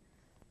family.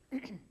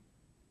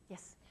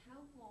 Yes. How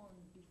long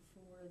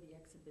before the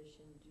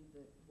exhibition do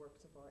the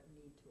works of art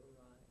need to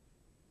arrive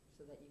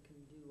so that you can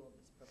do all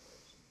this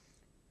preparation?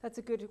 That's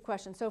a good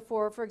question. So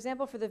for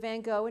example, for the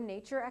Van Gogh and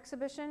Nature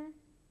exhibition,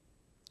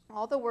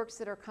 all the works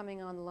that are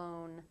coming on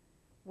loan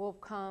will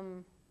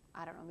come,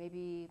 I don't know,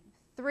 maybe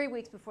 3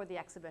 weeks before the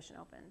exhibition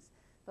opens.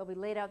 They'll be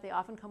laid out. They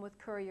often come with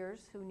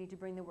couriers who need to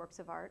bring the works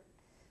of art.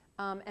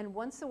 And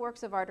once the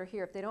works of art are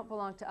here, if they don't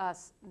belong to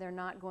us, they're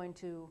not going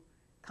to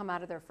come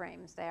out of their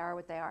frames. They are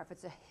what they are. If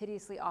it's a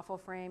hideously awful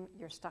frame,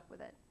 you're stuck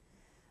with it.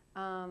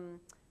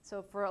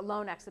 So for a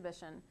loan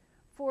exhibition.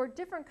 For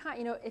different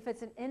if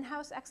it's an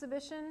in-house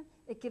exhibition,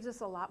 it gives us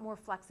a lot more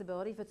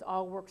flexibility. If it's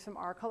all works from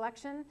our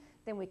collection,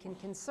 then we can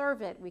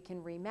conserve it, we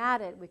can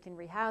remat it, we can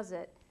rehouse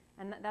it,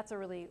 and that's a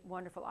really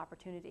wonderful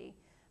opportunity.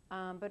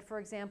 But for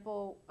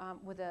example,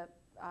 with the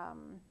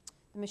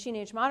Machine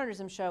Age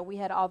Modernism show, we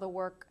had all the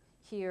work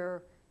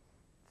here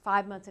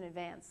 5 months in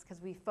advance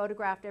because we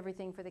photographed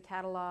everything for the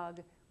catalog.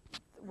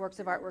 Works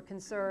of art were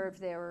conserved,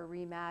 they were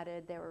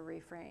rematted, they were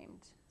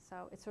reframed.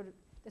 So it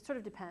sort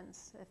of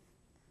depends.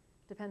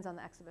 Depends on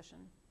the exhibition.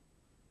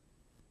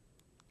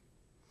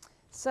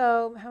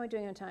 So how are we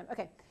doing on time?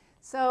 Okay,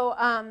 so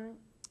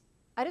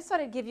I just thought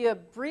I'd give you a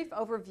brief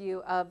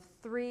overview of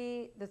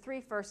the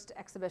three first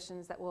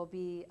exhibitions that will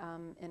be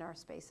in our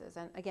spaces.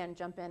 And again,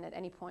 jump in at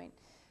any point.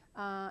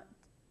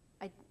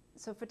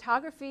 So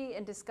photography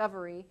and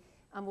discovery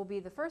will be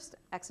the first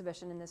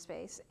exhibition in this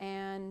space.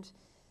 And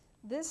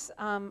this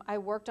I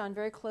worked on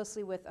very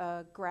closely with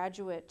a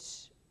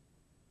graduate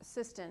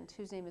assistant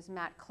whose name is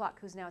Matt Clarke,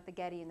 who's now at the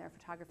Getty in their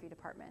photography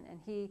department. And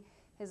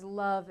his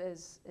love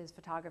is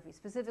photography,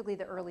 specifically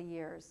the early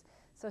years.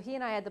 So he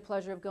and I had the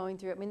pleasure of going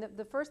through it. I mean,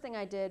 the first thing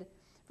I did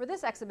for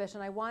this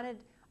exhibition, I wanted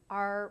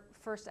our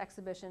first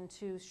exhibition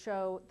to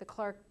show the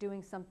Clarke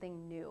doing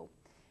something new.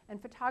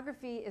 And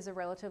photography is a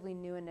relatively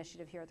new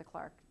initiative here at the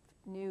Clarke,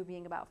 new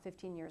being about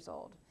 15 years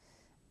old.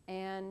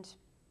 And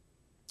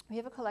we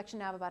have a collection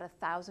now of about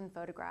 1,000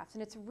 photographs,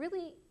 and it's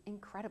really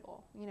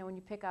incredible, when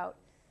you pick out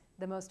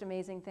the most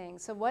amazing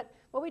things. So what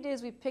we did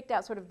is we picked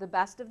out sort of the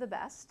best of the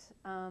best.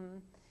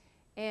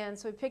 And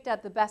so we picked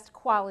out the best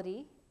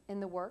quality in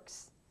the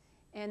works,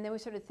 and then we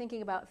started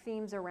thinking about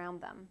themes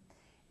around them.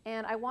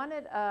 And I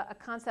wanted a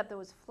concept that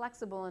was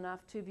flexible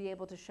enough to be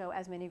able to show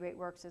as many great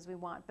works as we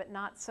want, but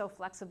not so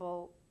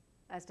flexible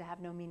as to have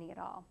no meaning at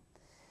all.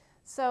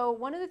 So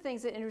one of the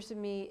things that interested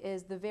me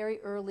is the very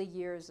early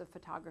years of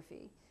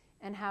photography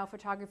and how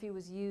photography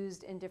was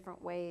used in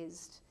different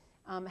ways,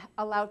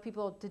 allowed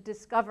people to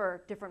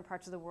discover different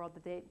parts of the world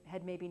that they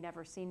had maybe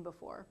never seen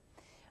before.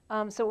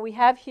 So what we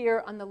have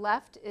here on the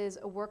left is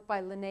a work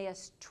by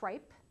Linnaeus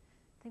Tripe.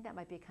 I think that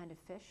might be a kind of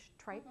fish.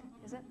 Tripe,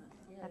 is it?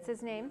 Yeah, That's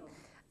his name.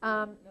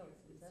 No,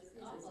 that's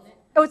his, isn't it?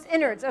 Oh, it's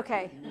innards.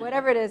 Okay,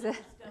 whatever it is.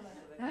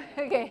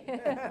 Okay,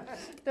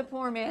 the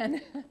poor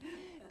man.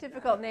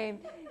 Difficult name.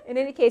 In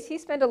any case, he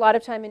spent a lot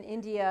of time in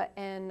India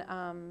and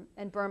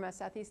Burma,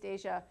 Southeast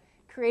Asia,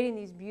 creating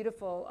these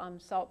beautiful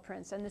salt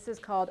prints. And this is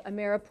called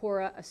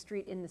Amarapura, a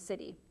street in the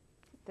city.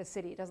 The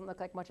city doesn't look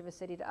like much of a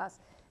city to us.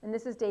 And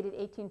this is dated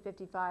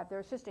 1855. There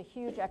was just a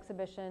huge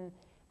exhibition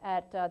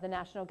at the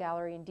National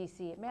Gallery in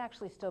DC. It may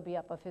actually still be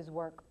up of his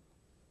work.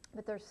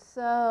 But they're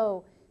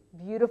so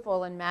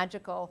beautiful and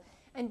magical.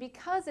 And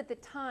because at the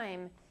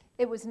time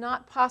it was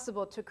not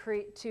possible to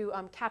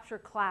capture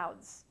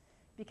clouds,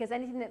 because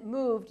anything that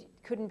moved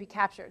couldn't be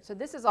captured. So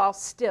this is all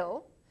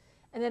still,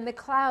 and then the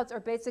clouds are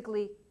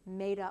basically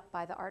made up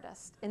by the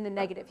artist in the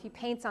negative. He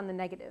paints on the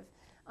negative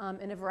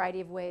in a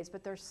variety of ways,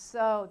 but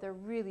they're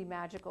really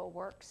magical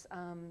works.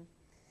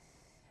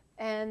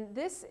 And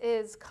this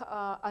is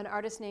an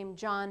artist named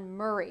John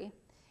Murray,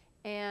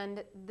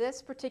 and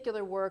this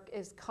particular work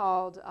is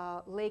called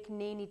Lake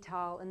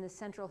Nainital in the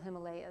central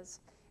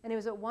Himalayas. And it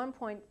was at one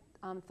point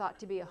thought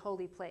to be a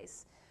holy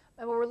place.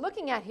 And what we're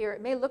looking at here,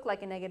 it may look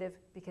like a negative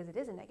because it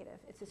is a negative.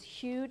 It's this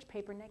huge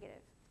paper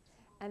negative.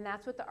 And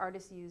that's what the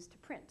artists used to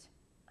print.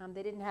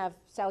 They didn't have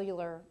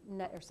cellular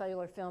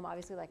film,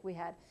 obviously, like we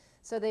had.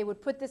 So they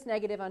would put this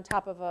negative on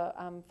top of a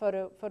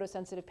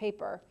photosensitive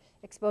paper,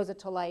 expose it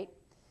to light,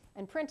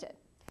 and print it.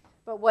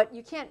 But what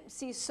you can't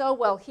see so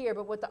well here,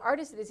 but what the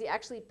artist did is he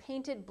actually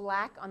painted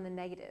black on the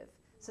negative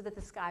so that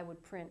the sky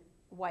would print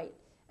white.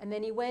 And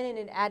then he went in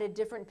and added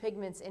different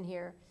pigments in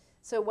here,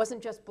 so it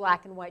wasn't just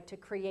black and white to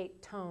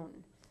create tone.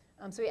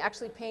 So he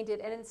actually painted,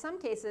 and in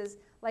some cases,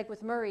 like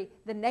with Murray,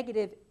 the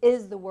negative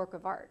is the work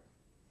of art.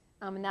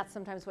 And that's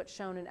sometimes what's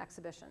shown in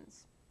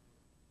exhibitions.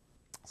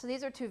 So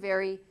these are two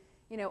very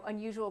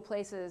unusual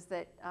places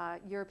that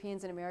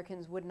Europeans and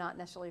Americans would not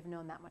necessarily have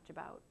known that much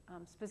about,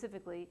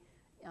 specifically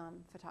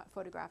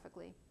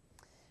photographically.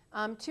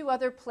 Two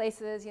other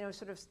places,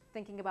 sort of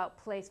thinking about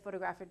place,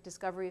 photographic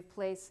discovery of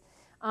place.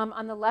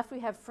 On the left, we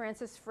have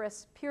Francis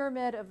Frith's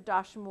Pyramid of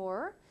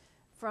Dashmur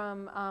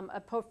from a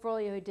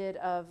portfolio he did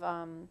of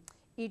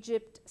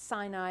Egypt,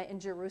 Sinai,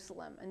 and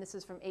Jerusalem. And this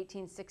is from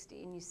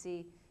 1860. And you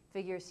see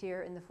figures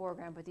here in the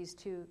foreground with these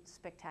two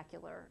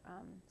spectacular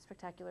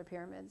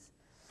pyramids.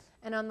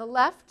 And on the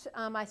left,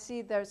 I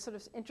see there's sort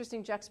of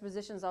interesting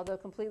juxtapositions, although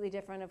completely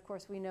different. Of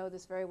course, we know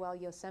this very well,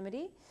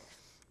 Yosemite.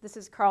 This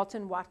is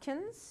Carlton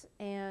Watkins,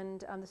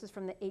 and this is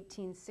from the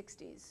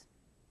 1860s.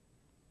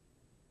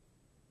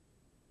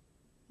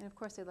 And of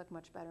course, they look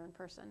much better in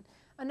person.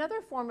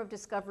 Another form of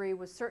discovery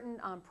was certain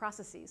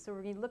processes. So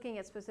we're looking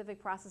at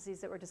specific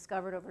processes that were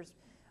discovered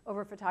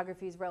over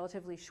photography's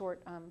relatively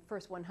short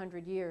first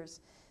 100 years.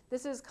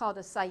 This is called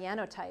a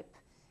cyanotype,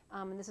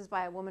 and this is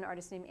by a woman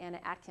artist named Anna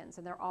Atkins,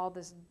 and they're all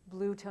this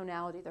blue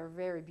tonality. They're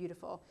very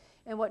beautiful.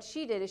 And what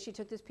she did is she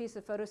took this piece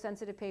of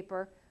photosensitive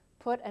paper,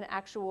 put an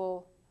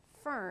actual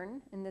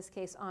fern, in this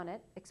case, on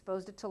it,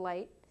 exposed it to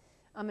light,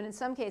 and in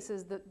some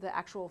cases, the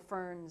actual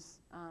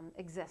ferns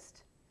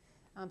exist.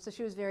 So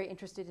she was very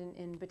interested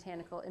in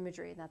botanical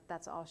imagery, and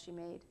that's all she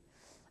made.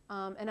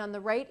 And on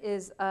the right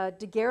is a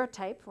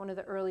daguerreotype, one of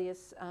the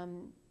earliest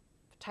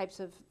types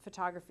of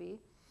photography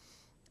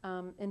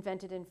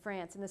invented in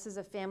France. And this is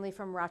a family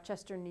from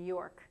Rochester, New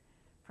York,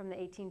 from the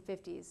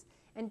 1850s.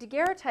 And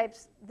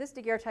daguerreotypes, this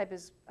daguerreotype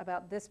is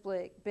about this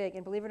big,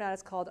 and believe it or not,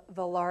 it's called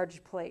the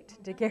large plate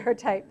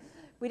daguerreotype.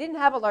 We didn't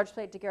have a large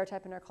plate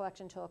daguerreotype in our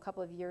collection until a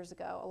couple of years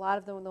ago. A lot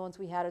of the ones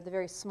we had are the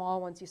very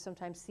small ones you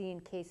sometimes see in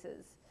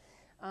cases.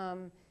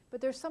 But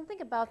there's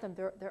something about them.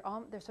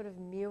 They're sort of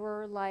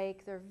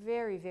mirror-like. They're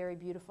very, very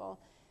beautiful.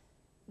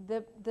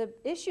 The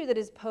issue that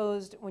is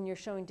posed when you're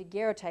showing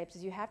daguerreotypes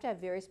is you have to have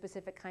very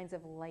specific kinds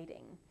of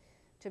lighting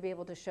to be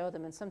able to show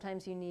them. And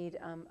sometimes you need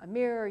a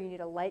mirror, you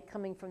need a light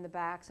coming from the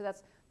back. So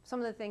that's some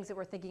of the things that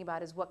we're thinking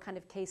about is what kind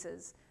of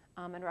cases,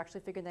 and we're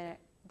actually figuring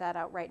that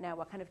out right now,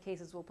 what kind of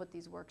cases we'll put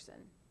these works in.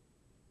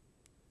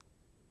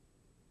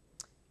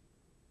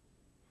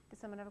 Does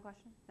someone have a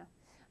question? No.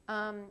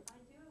 I do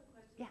have a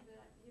question, Yeah.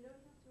 but you don't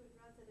have to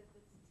address it if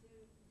it's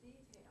too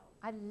detailed.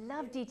 I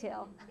love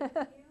detail.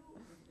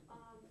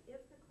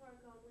 If the Clarke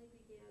only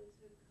began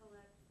to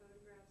collect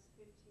photographs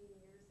 15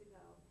 years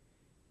ago,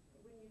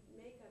 when you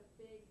make a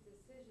big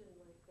decision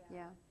like that,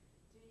 Yeah.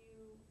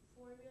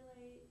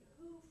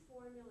 who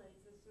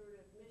formulates a sort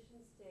of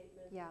mission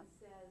statement Yeah. that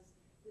says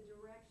the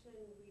direction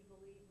we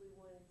believe we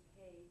want to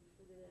take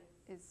for the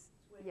next Is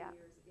 20 yeah.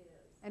 years is?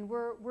 And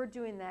we're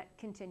doing that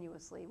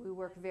continuously. We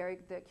work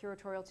the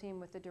curatorial team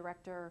with the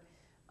director,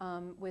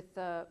 with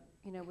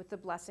the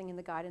blessing and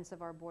the guidance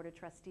of our board of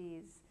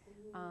trustees.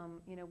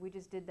 We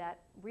just did that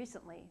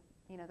recently.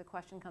 The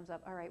question comes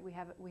up, all right, we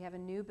have a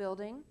new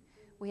building,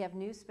 we have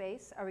new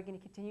space. Are we going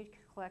to continue to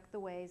collect the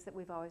ways that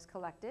we've always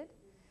collected?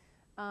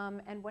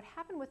 And what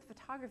happened with the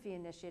photography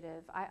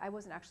initiative, I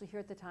wasn't actually here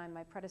at the time.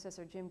 My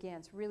predecessor, Jim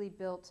Gantz, really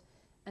built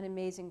an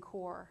amazing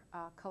core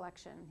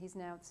collection. He's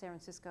now at San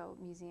Francisco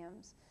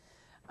Museums.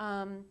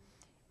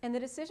 And the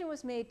decision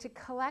was made to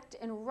collect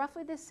in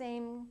roughly the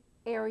same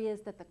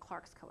areas that the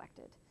Clarkes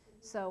collected.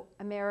 So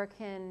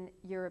American,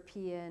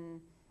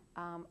 European,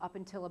 up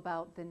until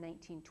about the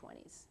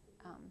 1920s.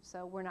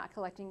 So we're not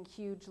collecting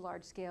huge,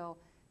 large-scale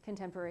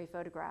contemporary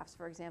photographs,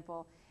 for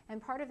example.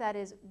 And part of that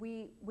is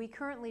we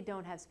currently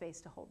don't have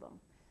space to hold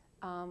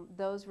them.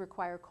 Those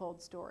require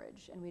cold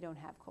storage, and we don't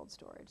have cold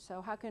storage.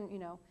 So how can,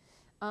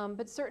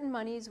 but certain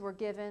monies were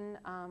given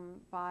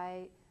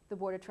by the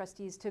Board of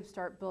Trustees to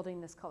start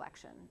building this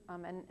collection,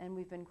 and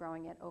we've been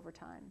growing it over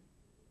time.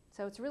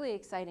 So it's really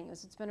exciting.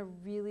 It's been a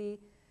really,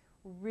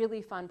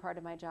 really fun part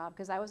of my job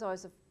because I was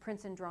always a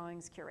prints and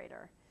drawings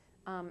curator.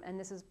 And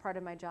this is part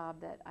of my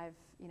job that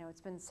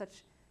it's been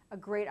such a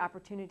great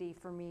opportunity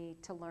for me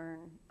to learn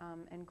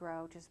and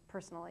grow just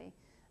personally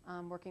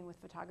working with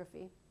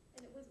photography.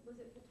 And was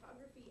it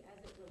photography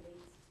as it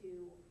relates to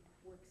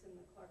works in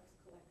the Clarke's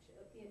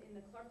collection, in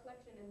the Clarke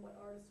collection, and what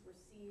artists were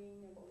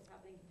seeing and what was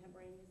happening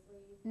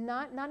contemporaneously?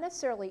 Not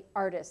necessarily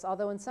artists,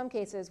 although in some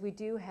cases we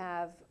do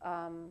have,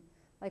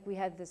 like we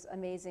had this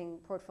amazing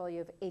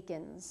portfolio of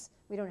Aikens.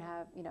 We don't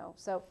have,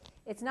 so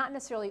it's not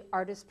necessarily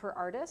artist per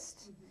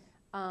artist,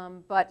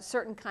 but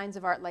certain kinds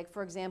of art, like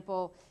for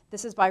example,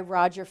 this is by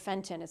Roger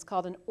Fenton. It's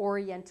called An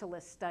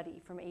Orientalist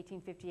Study from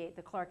 1858.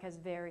 The Clarke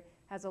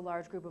has a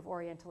large group of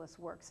Orientalist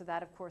works, so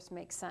that of course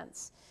makes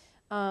sense.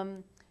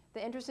 The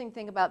interesting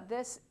thing about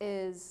this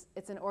is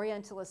it's an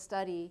Orientalist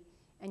study,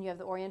 and you have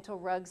the Oriental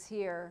rugs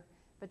here,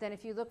 but then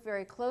if you look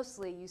very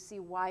closely, you see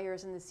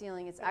wires in the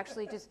ceiling. It's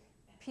actually just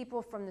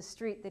people from the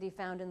street that he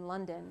found in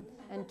London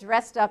and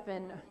dressed up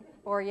in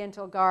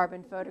Oriental garb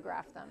and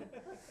photographed them.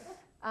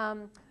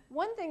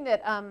 One thing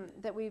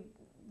that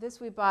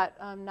we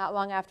bought not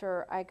long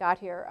after I got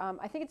here,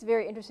 I think it's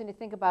very interesting to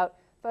think about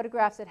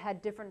photographs that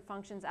had different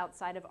functions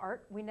outside of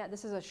art.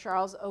 This is a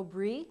Charles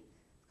Aubry,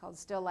 called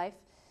Still Life.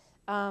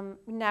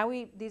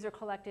 These are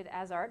collected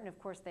as art, and of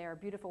course they are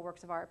beautiful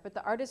works of art, but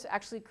the artists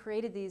actually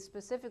created these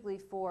specifically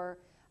for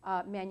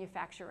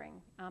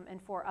manufacturing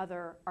and for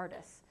other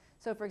artists.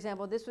 So for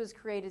example, this was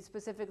created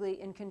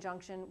specifically in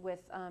conjunction with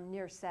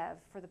near Sèvres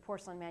for the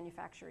porcelain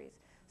manufactories,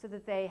 so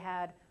that they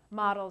had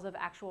models of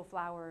actual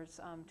flowers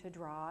to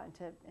draw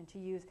and to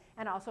use,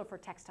 and also for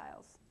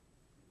textiles.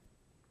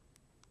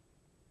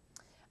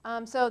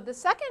 So the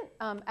second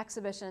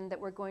exhibition that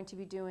we're going to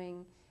be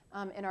doing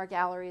in our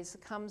galleries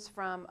comes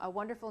from a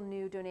wonderful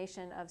new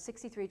donation of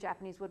 63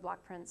 Japanese woodblock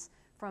prints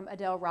from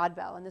Adele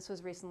Rodbell, and this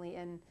was recently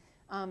in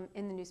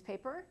the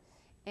newspaper.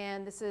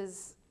 And this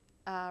is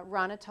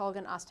Rana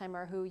Tolgan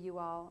Ostheimer, who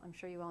I'm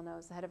sure you all know,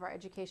 is the head of our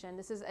education.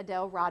 This is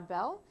Adele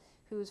Rodbell,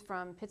 who's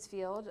from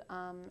Pittsfield,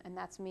 and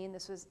that's me. And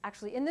this was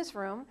actually in this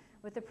room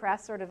with the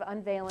press sort of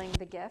unveiling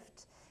the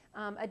gift.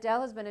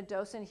 Adele has been a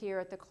docent here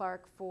at the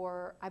Clarke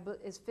for,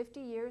 is 50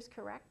 years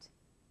correct?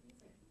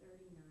 It's like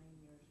 39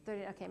 years.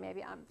 30, okay,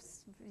 maybe I'm,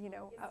 It's the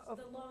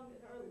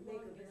longest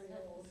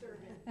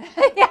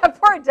serving. yeah,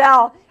 poor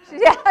Adele.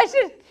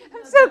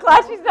 I'm so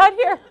glad she's not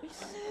here.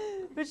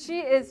 But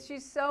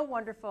she's so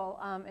wonderful,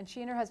 and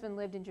she and her husband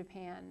lived in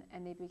Japan,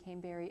 and they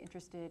became very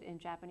interested in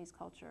Japanese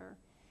culture.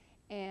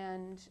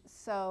 And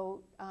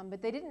so,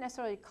 but they didn't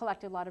necessarily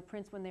collect a lot of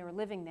prints when they were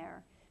living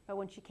there. But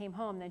when she came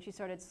home, then she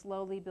started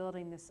slowly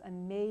building this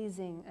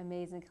amazing,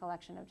 amazing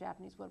collection of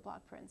Japanese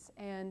woodblock prints.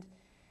 And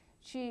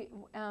she,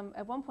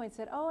 at one point,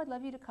 said, "Oh, I'd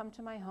love you to come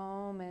to my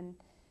home." And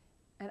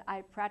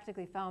I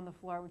practically fell on the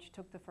floor when she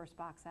took the first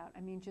box out.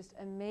 I mean, just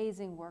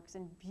amazing works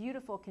in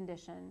beautiful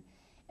condition.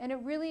 And it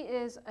really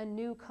is a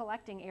new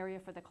collecting area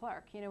for the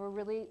Clarke. We're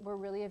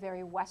really a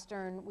very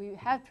Western. We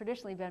have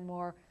traditionally been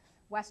more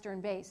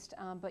Western-based,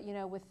 but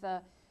with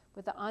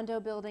the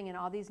Ando building and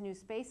all these new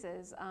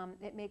spaces,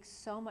 it makes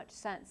so much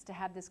sense to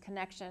have this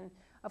connection.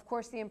 Of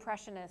course, the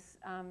Impressionists,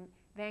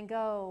 Van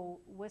Gogh,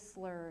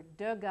 Whistler,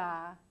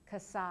 Degas,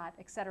 Cassatt,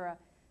 etc.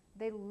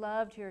 They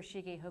loved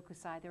Hiroshige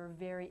Hokusai. They were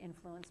very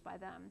influenced by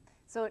them.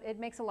 So it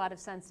makes a lot of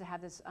sense to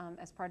have this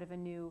as part of a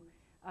new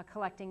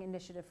collecting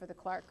initiative for the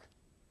Clarke.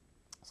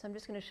 So I'm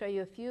just going to show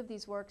you a few of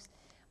these works.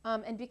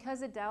 And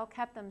because Adele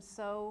kept them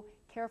so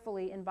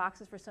carefully in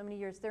boxes for so many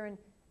years, they're in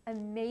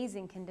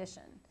amazing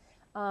condition.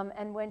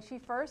 And when she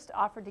first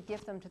offered to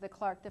gift them to the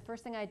Clarke, the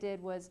first thing I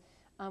did was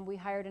we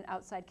hired an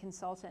outside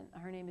consultant.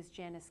 Her name is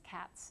Janice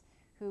Katz,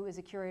 who is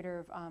a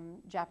curator of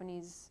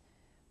Japanese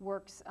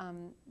works,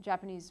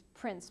 Japanese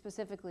prints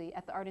specifically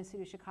at the Art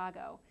Institute of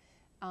Chicago.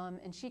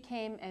 And she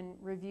came and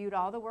reviewed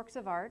all the works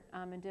of art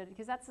and did,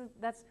 because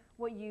that's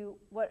what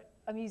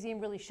a museum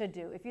really should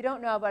do. If you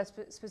don't know about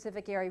a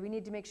specific area, we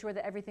need to make sure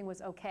that everything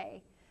was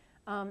okay.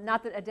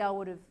 Not that Adele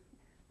would have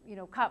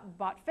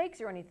bought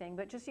fakes or anything,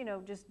 but just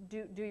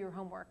do your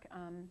homework,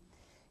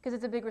 because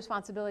it's a big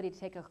responsibility to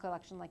take a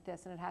collection like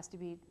this, and it has to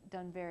be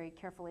done very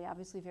carefully,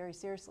 obviously very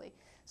seriously.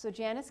 So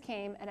Janice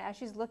came, and as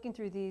she's looking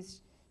through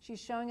these, she's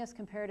showing us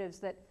comparatives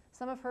that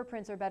some of her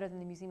prints are better than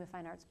the Museum of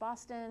Fine Arts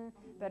Boston,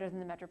 better than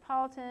the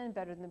Metropolitan,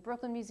 better than the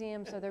Brooklyn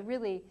Museum, so they're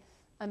really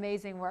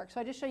amazing work.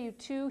 So I just show you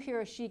two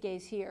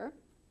Hiroshiges here.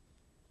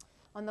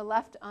 On the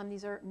left,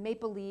 these are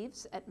Maple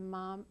Leaves at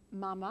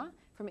Mama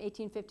from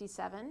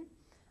 1857.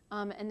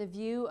 And the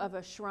view of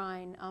a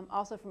shrine,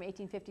 also from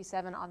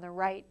 1857 on the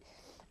right.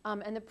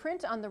 And the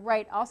print on the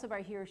right, also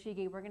by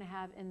Hiroshige, we're going to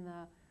have in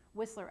the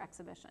Whistler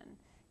exhibition.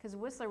 Because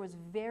Whistler was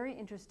very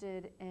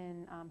interested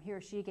in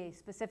Hiroshige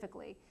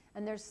specifically.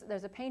 And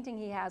there's a painting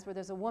he has where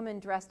there's a woman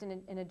dressed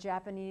in a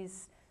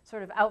Japanese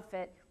sort of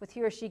outfit with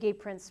Hiroshige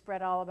prints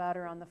spread all about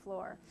her on the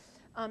floor.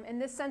 In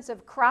this sense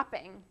of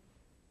cropping,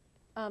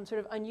 sort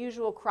of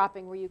unusual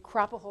cropping, where you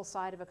crop a whole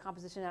side of a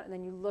composition out and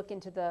then you look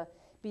into the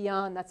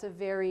beyond, that's a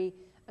very,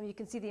 you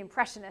can see the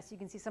Impressionists, you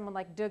can see someone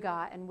like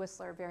Degas and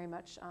Whistler very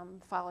much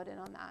followed in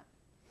on that.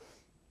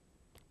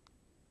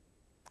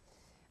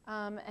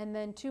 And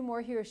then 2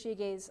 more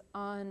hiroshiges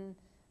on,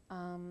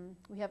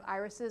 we have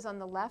irises on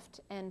the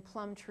left and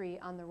plum tree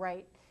on the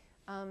right.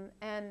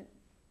 And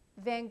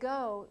Van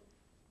Gogh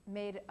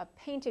made a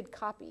painted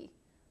copy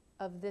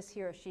of this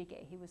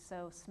hiroshige. He was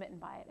so smitten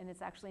by it, and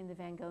it's actually in the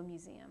Van Gogh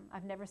Museum.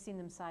 I've never seen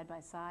them side by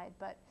side,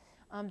 but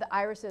the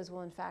irises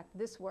will, in fact,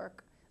 this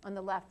work on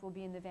the left will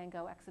be in the Van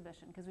Gogh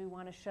exhibition, because we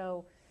want to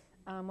show,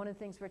 one of the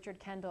things Richard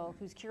Kendall,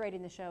 who's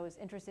curating the show, is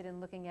interested in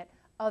looking at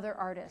other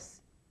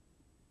artists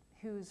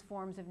whose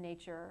forms of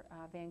nature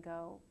Van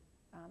Gogh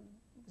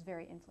was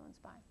very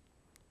influenced by.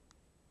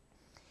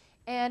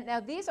 And now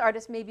these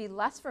artists may be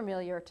less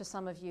familiar to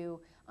some of you,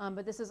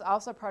 but this is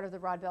also part of the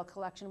Rodbell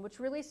collection, which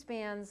really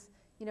spans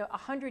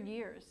 100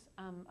 years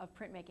of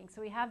printmaking.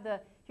 So we have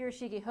the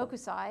Hiroshige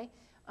Hokusai,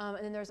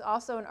 and then there's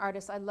also an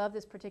artist, I love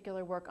this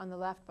particular work on the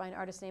left by an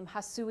artist named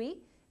Hasui.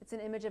 It's an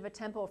image of a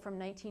temple from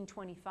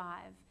 1925.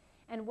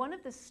 And one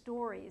of the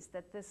stories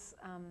that this,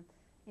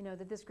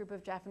 that this group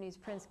of Japanese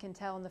prints can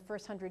tell in the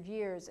first 100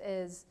 years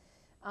is,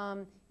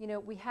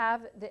 we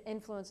have the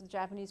influence of the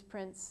Japanese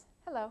prints,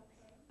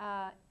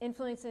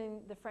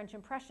 influencing the French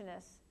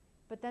Impressionists,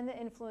 but then the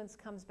influence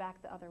comes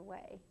back the other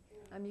way.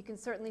 You can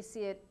certainly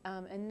see it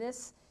in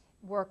this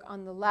work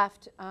on the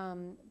left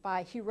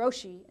by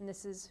Hiroshi, and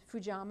this is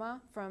Fujiyama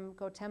from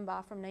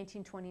Gotemba from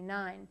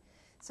 1929.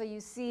 So you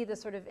see the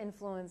sort of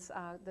influence,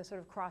 the sort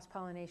of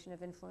cross-pollination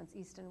of influence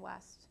east and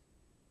west.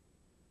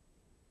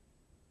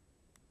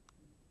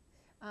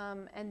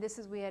 And this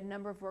is, we had a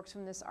number of works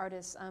from this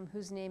artist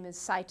whose name is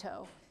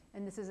Saito,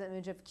 and this is an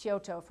image of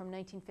Kyoto from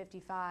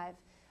 1955.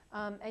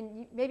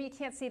 And maybe you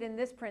can't see it in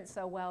this print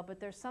so well, but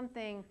there's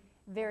something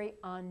very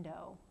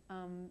Ando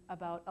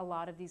about a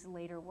lot of these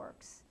later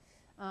works,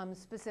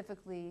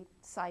 specifically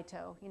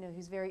Saito,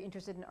 who's very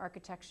interested in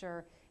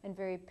architecture and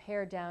very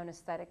pared down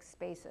aesthetic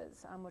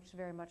spaces, which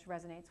very much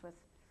resonates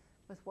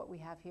with what we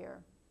have here.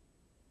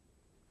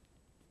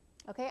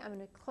 Okay, I'm going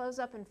to close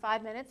up in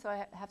 5 minutes, so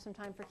I have some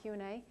time for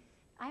Q&A.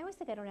 I always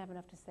think I don't have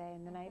enough to say,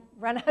 and then I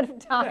run out of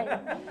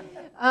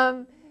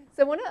time.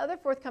 So one of the other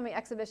forthcoming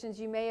exhibitions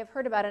you may have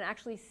heard about and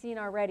actually seen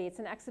already, it's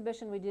an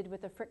exhibition we did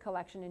with the Frick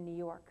Collection in New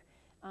York.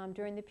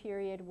 During the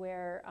period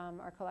where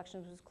our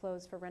collection was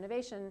closed for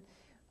renovation,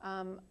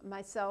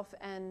 myself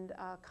and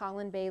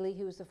Colin Bailey,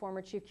 who was the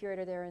former chief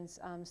curator there,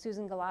 and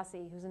Susan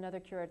Galassi, who's another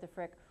curator at the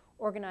Frick,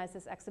 organized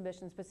this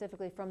exhibition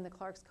specifically from the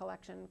Clarke's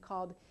collection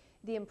called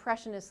The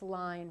Impressionist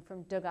Line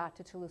from Degas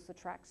to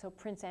Toulouse-Lautrec. So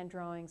prints and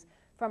drawings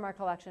from our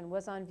collection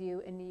was on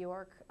view in New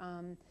York.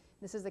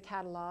 This is the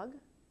catalog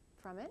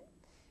from it.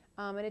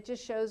 And it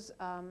just shows,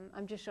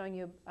 I'm just showing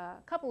you a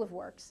couple of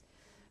works.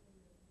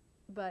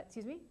 But,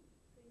 excuse me?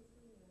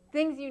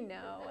 Things you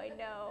know, I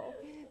know.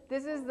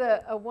 This is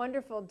a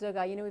wonderful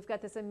Degas. We've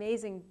got this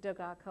amazing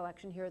Degas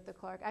collection here at the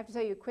Clarke. I have to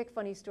tell you a quick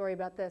funny story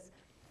about this.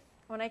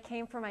 When I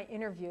came for my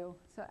interview,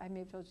 so I may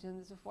have told you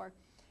this before,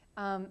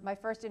 my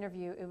first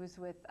interview, it was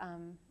with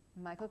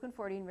Michael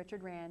Conforti and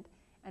Richard Rand,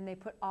 and they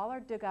put all our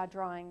Degas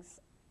drawings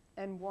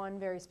in one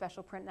very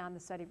special print now in the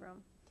study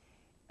room.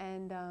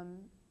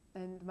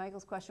 And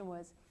Michael's question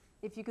was,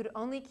 if you could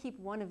only keep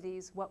one of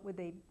these,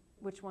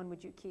 which one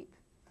would you keep?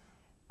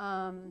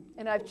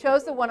 And I've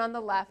chose the one on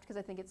the left because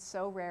I think it's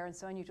so rare and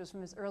so unusual. It's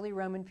from this early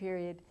Roman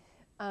period.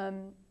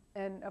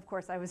 And of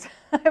course, I was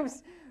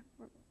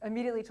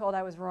immediately told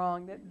I was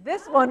wrong, that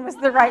this one was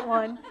the right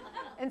one.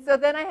 And so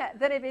then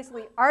I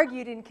basically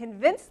argued and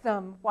convinced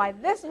them why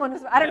this one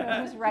was, I don't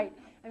know who's right.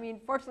 I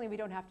mean, fortunately, we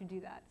don't have to do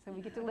that. So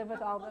we get to live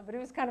with all of them. But it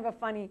was kind of a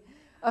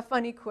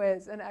funny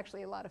quiz and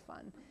actually a lot of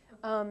fun.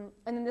 And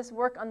then this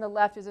work on the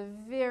left is a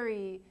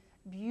very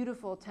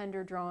beautiful,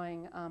 tender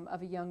drawing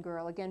of a young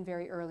girl, again,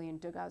 very early in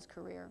Degas'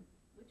 career.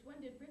 Which one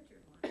did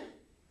Richard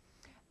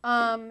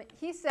want?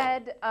 He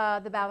said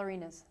the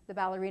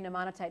ballerina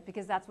monotype,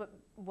 because that's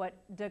what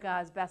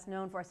Degas is best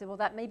known for. I said, well,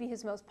 that may be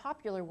his most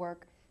popular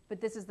work,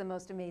 but this is the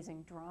most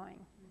amazing drawing.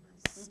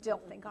 I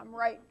still think I'm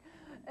right.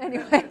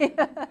 Anyway,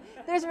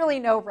 there's really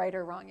no right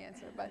or wrong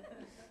answer, but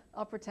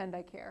I'll pretend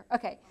I care.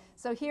 Okay,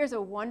 so here's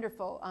a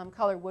wonderful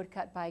color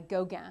woodcut by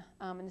Gauguin,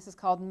 and this is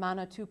called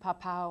Mana tu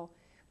Papau,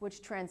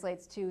 which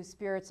translates to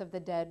spirits of the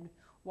dead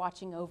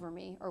watching over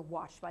me, or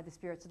watched by the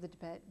spirits of the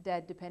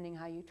dead, depending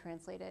how you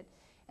translate it.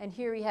 And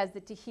here he has the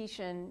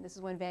Tahitian. This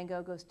is when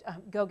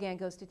Gauguin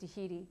goes to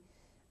Tahiti.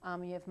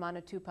 You have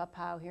Mana tu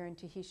Papau here in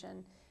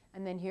Tahitian.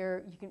 And then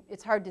here,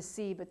 it's hard to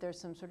see, but there's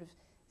some sort of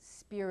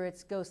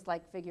spirits,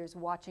 ghost-like figures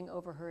watching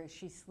over her as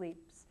she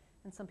sleeps.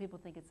 And some people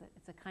think it's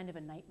a kind of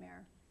a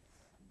nightmare.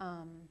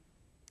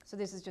 So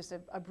this is just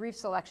a brief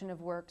selection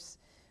of works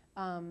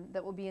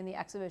that will be in the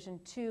exhibition.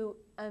 2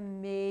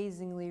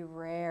 amazingly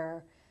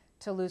rare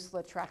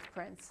Toulouse-Lautrec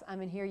prints. I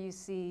mean, here you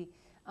see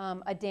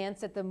a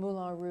dance at the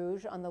Moulin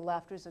Rouge on the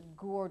left. There's a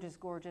gorgeous,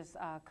 gorgeous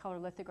color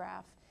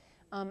lithograph.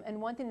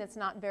 And one thing that's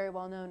not very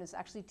well known is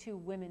actually 2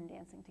 women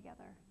dancing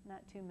together,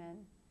 not 2 men.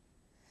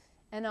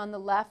 And on the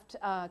left,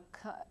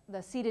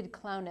 the seated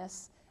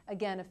clowness,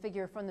 again, a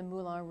figure from the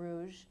Moulin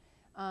Rouge.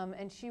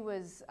 And she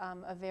was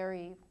a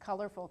very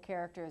colorful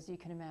character, as you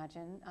can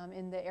imagine,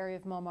 in the area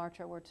of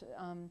Montmartre,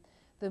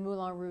 where the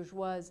Moulin Rouge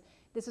was.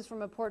 This is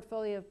from a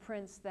portfolio of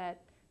prints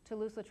that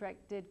Toulouse-Lautrec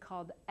did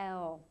called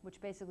Elle, which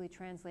basically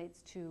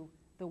translates to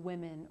the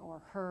women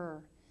or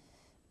her,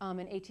 in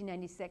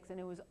 1896, and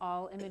it was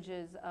all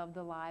images of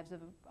the lives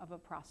of a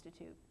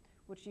prostitute,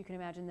 which you can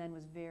imagine then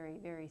was very,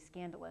 very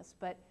scandalous.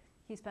 But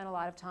he spent a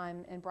lot of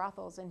time in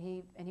brothels, and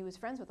he was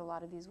friends with a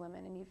lot of these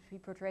women, and he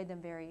portrayed them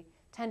very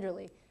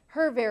tenderly.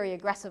 Her very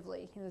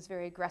aggressively, this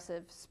very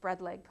aggressive spread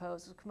leg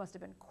pose must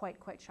have been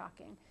quite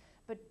shocking.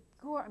 But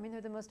I mean, they're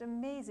the most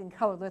amazing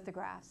colored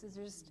lithographs. It's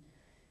just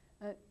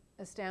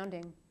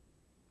astounding.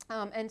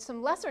 And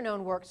some lesser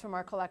known works from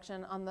our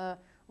collection. On the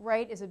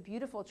right is a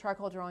beautiful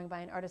charcoal drawing by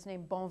an artist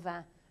named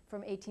Bonvin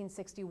from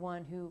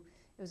 1861,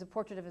 it was a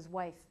portrait of his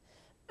wife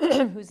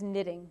who's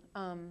knitting.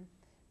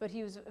 But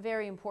he was a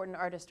very important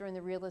artist during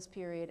the Realist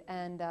period.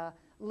 And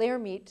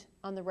Lermite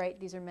on the right,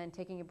 these are men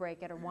taking a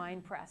break at a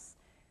wine press,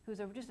 who's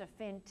just a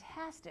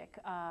fantastic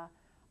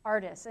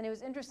artist. And it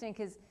was interesting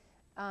because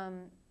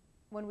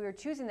when we were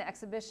choosing the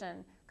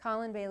exhibition,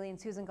 Colin Bailey and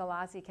Susan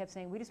Galassi kept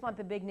saying, we just want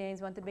the big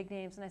names,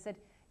 And I said,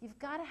 you've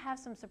got to have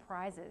some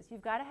surprises.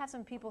 You've got to have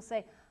some people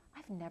say,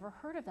 I've never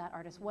heard of that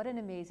artist. What an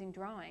amazing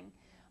drawing.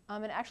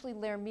 And actually,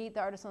 Lermite, the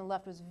artist on the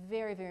left, was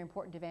very, very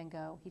important to Van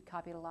Gogh. He'd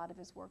copied a lot of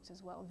his works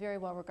as well, very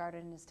well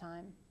regarded in his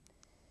time.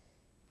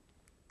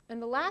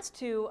 And the last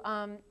two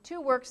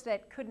works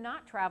that could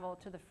not travel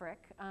to the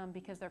Frick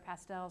because they're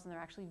pastels and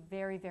they're actually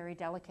very, very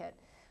delicate.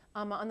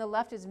 On the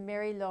left is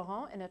Mary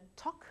Laurent in a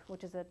toque,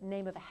 which is the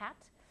name of a hat,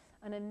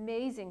 an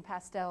amazing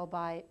pastel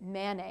by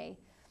Manet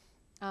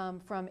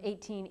from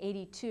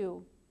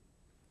 1882.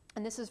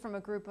 And this is from a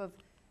group of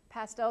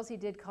pastels he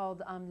did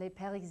called Les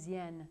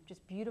Parisiennes,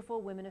 just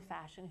beautiful women of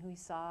fashion who he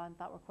saw and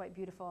thought were quite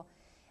beautiful.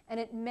 And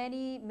at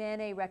many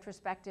Manet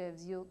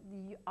retrospectives, you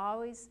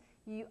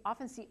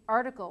often see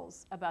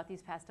articles about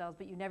these pastels,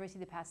 but you never see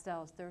the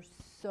pastels. They're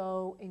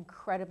so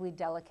incredibly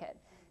delicate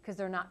because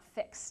they're not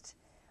fixed,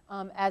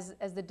 as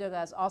the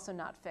Degas is also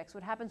not fixed.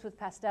 What happens with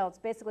pastel, it's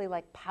basically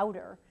like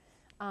powder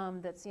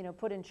that's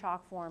put in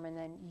chalk form and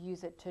then you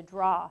use it to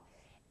draw.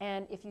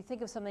 And if you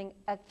think of something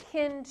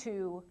akin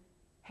to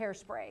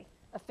hairspray,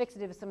 a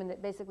fixative is something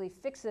that basically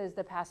fixes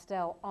the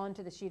pastel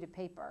onto the sheet of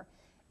paper.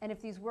 And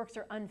if these works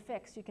are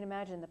unfixed, you can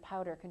imagine the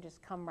powder can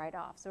just come right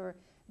off. So we're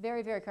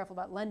very, very careful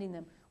about lending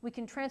them. We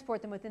can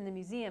transport them within the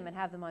museum and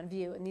have them on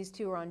view, and these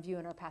two are on view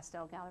in our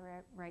pastel gallery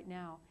right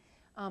now.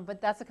 But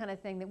that's the kind of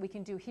thing that we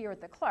can do here at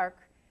the Clarke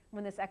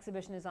when this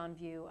exhibition is on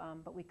view,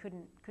 but we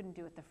couldn't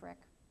do at the Frick.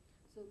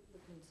 So the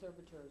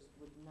conservators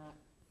would not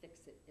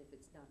fix it if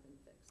it's not been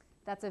fixed?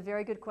 That's a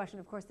very good question.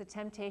 Of course, the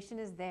temptation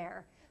is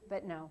there,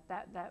 but no,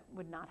 that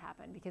would not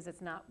happen because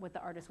it's not what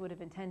the artist would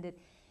have intended.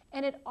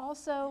 And it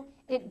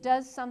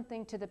does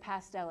something to the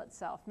pastel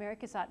itself. Mary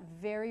Cassatt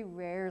very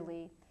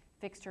rarely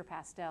fixed her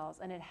pastels,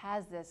 and it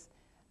has this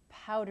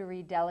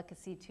powdery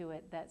delicacy to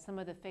it that some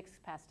of the fixed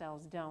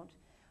pastels don't.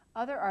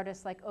 Other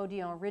artists like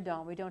Odilon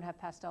Redon, we don't have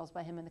pastels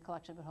by him in the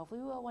collection, but hopefully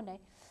we will one day,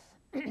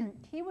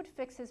 he would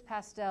fix his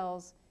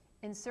pastels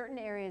in certain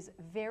areas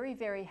very,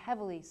 very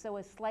heavily so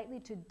as slightly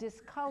to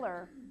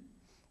discolor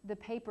the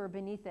paper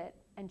beneath it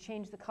and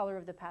change the color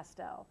of the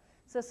pastel.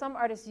 So some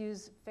artists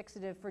use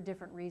fixative for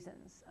different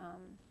reasons,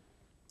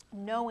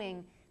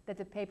 knowing that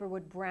the paper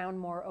would brown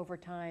more over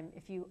time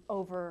if you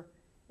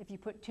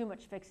put too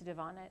much fixative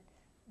on it.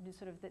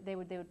 They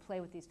would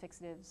play with these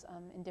fixatives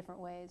in different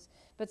ways.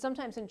 But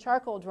sometimes in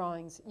charcoal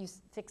drawings,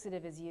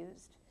 fixative is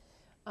used.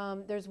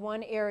 There's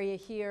one area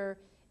here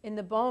in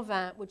the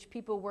Bonvin, which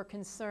people were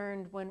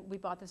concerned when we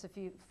bought this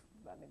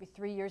maybe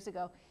 3 years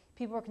ago.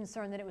 People were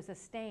concerned that it was a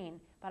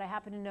stain, but I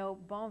happen to know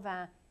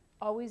Bonvin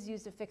always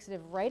used a fixative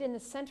right in the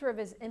center of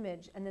his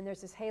image, and then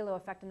there's this halo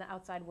effect on the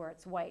outside where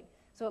it's white.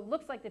 So it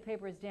looks like the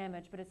paper is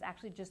damaged, but it's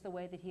actually just the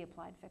way that he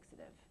applied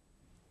fixative.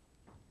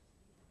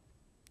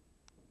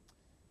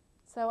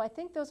 So I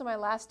think those are my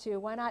last two.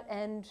 Why not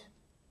end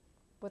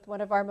with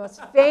one of our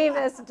most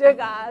famous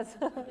Degas?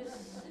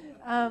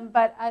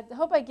 But I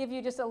hope I give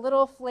you just a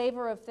little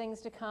flavor of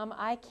things to come.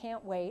 I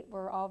can't wait.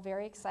 We're all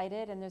very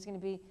excited, and there's going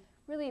to be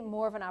really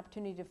more of an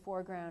opportunity to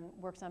foreground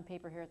works on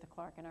paper here at the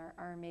Clarke in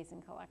our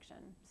amazing collection.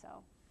 So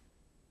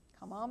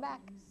come on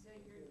back. You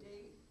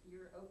say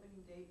your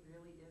opening date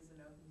really is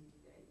an opening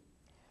date?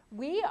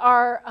 We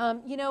are,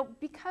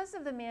 because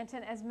of the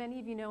Manton, as many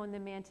of you know, in the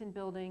Manton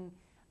building,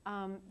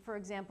 for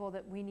example,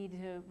 that we need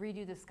to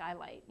redo the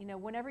skylight.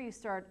 Whenever you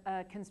start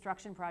a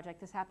construction project,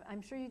 this happens.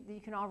 I'm sure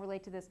you can all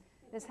relate to this.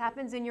 This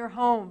happens in your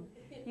home.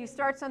 You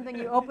start something,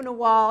 you open a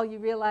wall, you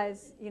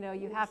realize,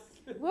 you have,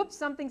 whoops,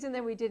 something's in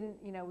there we didn't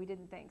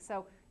think.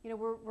 So,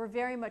 we're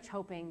very much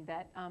hoping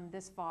that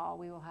this fall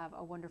we will have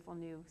a wonderful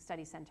new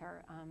study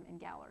center and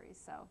galleries.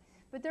 So,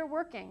 but they're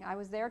working. I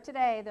was there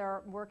today.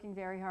 They're working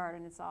very hard,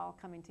 and it's all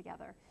coming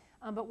together.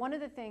 But one of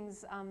the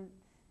things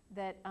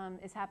that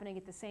is happening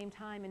at the same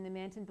time in the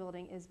Manton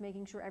building is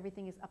making sure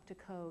everything is up to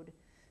code.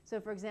 So,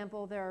 for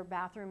example, there are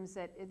bathrooms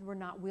that were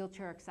not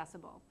wheelchair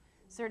accessible.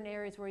 Certain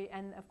areas where,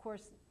 and of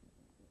course,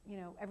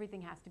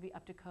 everything has to be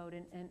up to code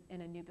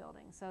in a new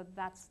building. So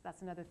that's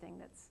another thing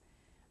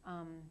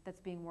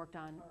that's being worked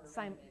on.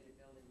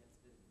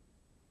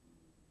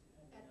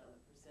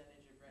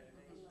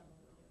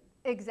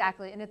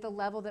 Exactly, and at the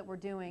level that we're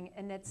doing,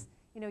 and it's,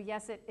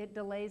 yes, it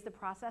delays the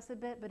process a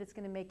bit, but it's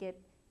going to make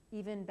it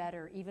even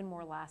better, even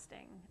more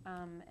lasting.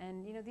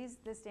 And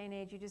this day and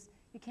age,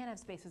 you can't have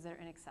spaces that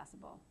are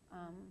inaccessible.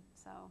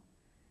 So,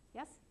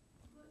 yes?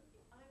 But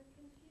I'm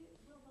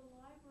confused, will the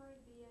library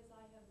be as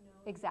I have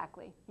known?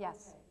 Exactly,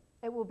 yes.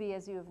 Okay. It will be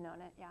as you have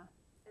known it, yeah.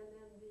 And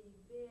then the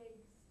big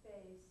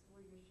space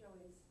where you're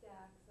showing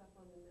stacks up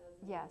on the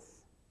mezzanine?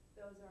 Yes.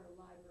 Those are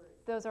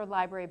libraries? Those are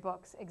library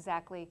books,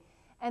 exactly.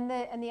 And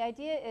the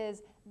idea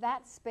is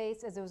that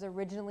space, as it was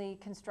originally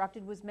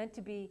constructed, was meant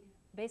to be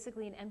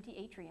basically an empty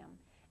atrium.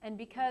 And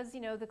because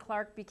the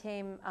Clarke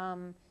became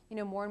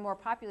more and more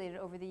populated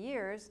over the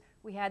years,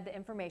 we had the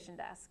information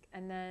desk,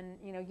 and then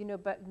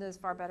but this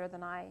far better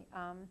than I.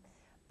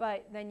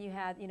 But then you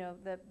had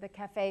the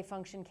cafe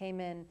function came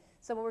in.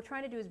 So what we're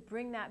trying to do is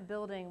bring that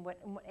building. What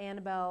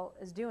Annabelle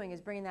is doing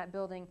is bringing that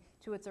building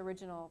to its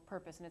original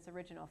purpose and its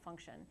original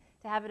function,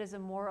 to have it as a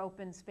more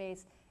open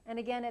space. And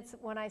again, it's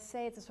when I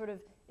say it's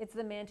it's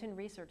the Manton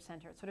Research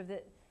Center. It's sort of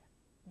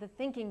the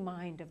thinking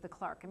mind of the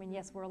Clarke. I mean,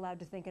 yes, we're allowed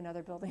to think in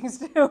other buildings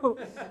too,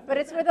 but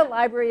it's where the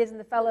library is and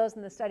the fellows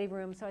and the study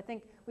room. So I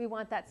think we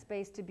want that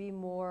space to be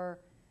more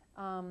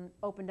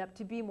opened up,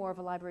 to be more of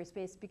a library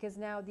space, because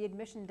now the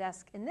admission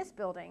desk in this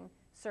building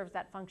serves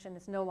that function.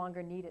 It's no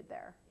longer needed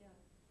there. Yeah.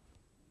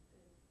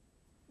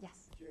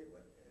 Yes? Jay,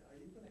 are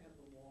you going to have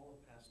the wall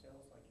of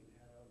pastels like you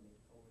had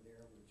over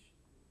there, which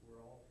were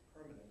all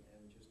permanent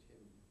and just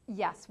hidden?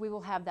 Yes, we will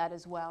have that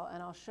as well,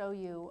 and I'll show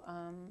you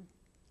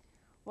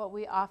what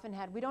we often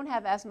had. We don't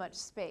have as much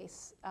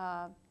space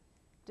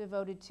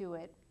devoted to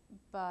it,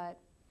 but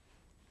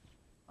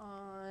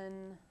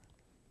on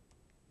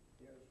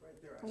Yeah, it's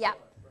right there. Yeah. I saw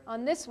it. Right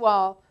on there. this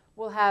wall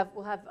we'll have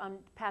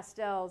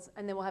pastels,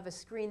 and then we'll have a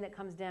screen that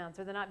comes down,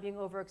 so they're not being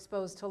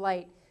overexposed to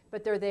light,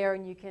 but they're there,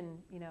 and you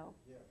can Yeah.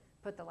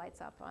 put the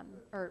lights up on,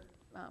 or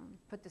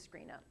put the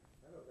screen up.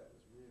 I know that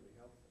was really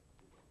helpful.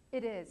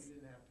 It is. You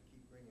didn't have to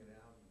keep bringing it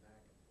out and back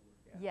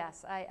and forth.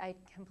 Yes, I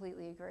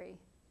completely agree,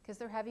 because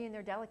they're heavy and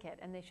they're delicate,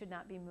 and they should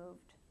not be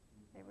moved.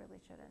 They really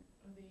shouldn't.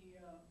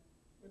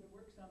 Were the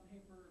works on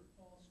paper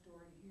all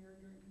stored here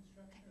during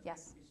construction? Or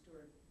Yes. they have to be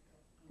stored?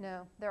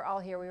 No, they're all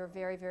here. We were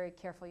very, very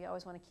careful. You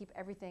always want to keep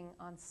everything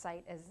on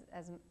site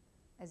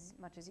as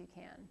much as you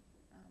can.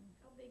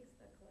 How big's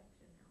the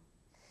collection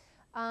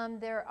now?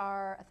 There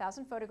are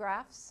 1,000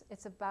 photographs.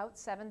 It's about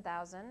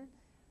 7,000,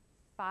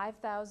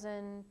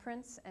 5,000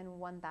 prints, and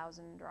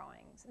 1,000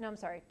 drawings. No, I'm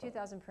sorry,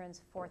 2,000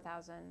 prints,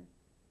 4,000,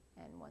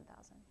 and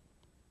 1,000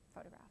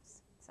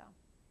 photographs. So,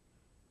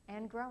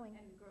 and growing.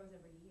 And it grows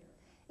every year.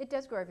 It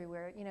does grow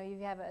everywhere. You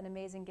have an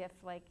amazing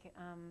gift like,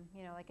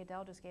 like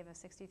Adele just gave us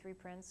 63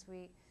 prints.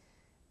 We,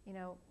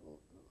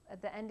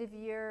 at the end of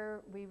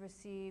year, we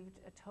received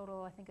a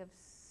total, I think, of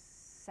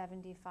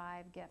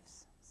 75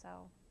 gifts. So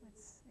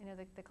it's,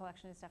 the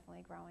collection is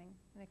definitely growing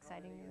and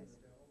exciting How many news.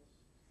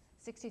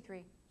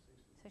 Adele's?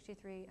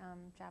 63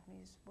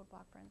 Japanese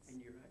woodblock prints.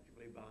 And you're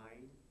actively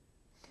buying?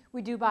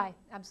 We do buy,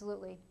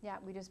 absolutely. Yeah,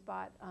 we just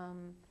bought,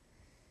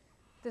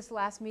 this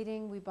last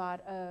meeting, we bought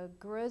a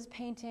Greuze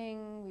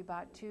painting, we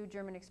bought 2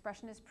 German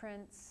Expressionist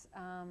prints,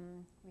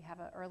 we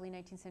have an early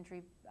 19th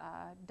century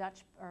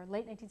Dutch, or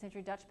late 19th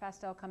century Dutch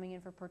pastel coming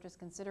in for purchase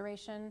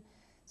consideration.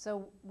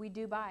 So we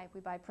buy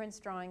prints,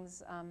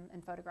 drawings,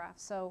 and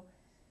photographs. So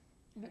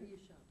How do you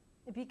shop?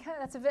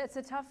 because it's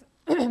a tough,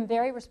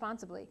 very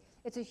responsibly.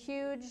 It's a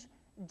huge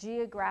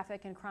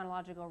geographic and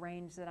chronological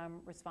range that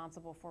I'm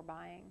responsible for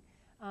buying.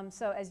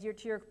 So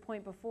to your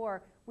point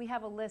before, we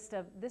have a list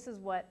of this is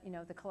what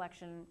the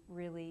collection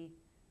really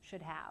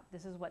should have.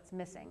 This is what's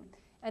missing,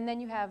 and then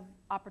you have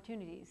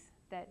opportunities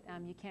that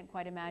you can't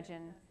quite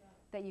imagine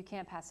that you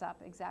can't pass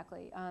up.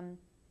 Exactly.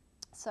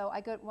 So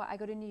I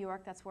go to New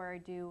York. That's where I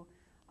do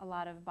a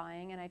lot of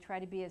buying, and I try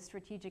to be as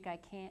strategic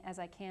as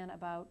I can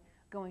about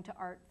going to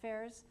art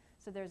fairs.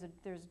 So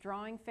there's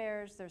drawing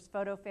fairs, there's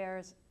photo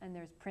fairs, and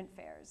there's print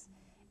fairs.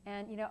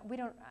 And we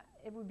don't.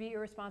 It would be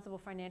irresponsible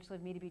financially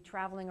of me to be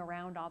traveling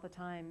around all the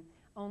time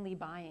only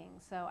buying.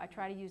 So I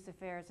try to use the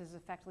fairs as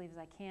effectively as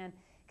I can,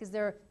 because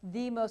they're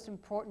the most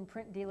important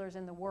print dealers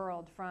in the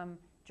world, from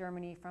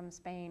Germany, from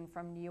Spain,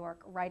 from New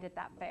York, right at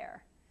that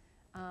fair.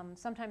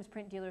 Sometimes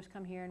print dealers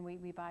come here and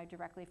we buy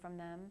directly from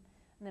them.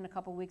 And then a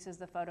couple weeks is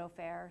the photo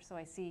fair, so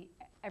I see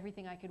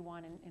everything I could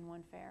want in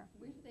one fair.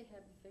 Where do they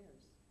have the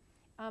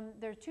fairs?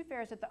 There are 2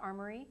 fairs at the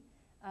Armory.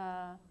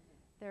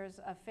 There's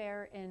a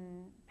fair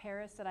in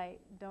Paris that I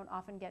don't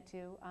often get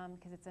to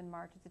because it's in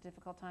March. It's a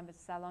difficult time.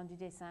 It's Salon du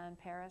Dessin in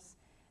Paris.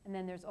 And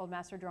then there's Old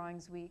Master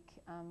Drawings Week,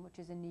 which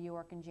is in New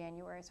York in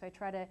January. So I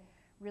try to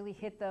really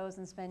hit those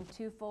and spend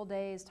 2 full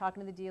days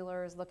talking to the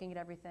dealers, looking at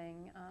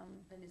everything.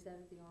 And is that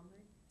at the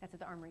Armory? That's at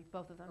the Armory,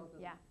 both of them. Both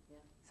of Yeah. them, yeah.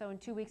 So in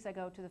 2 weeks I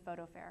go to the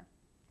photo fair.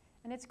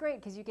 And it's great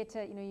because you get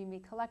to, you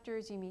meet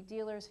collectors, you meet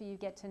dealers who you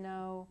get to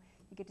know,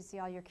 you get to see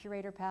all your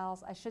curator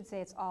pals. I should say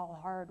it's all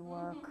hard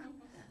work.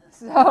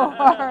 So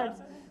hard,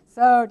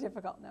 so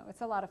difficult. No,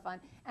 it's a lot of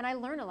fun. And I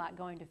learn a lot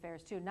going to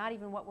fairs too, not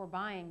even what we're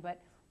buying,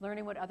 but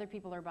learning what other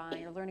people are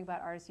buying, or learning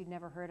about artists you'd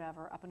never heard of,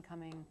 or up and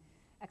coming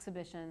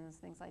exhibitions,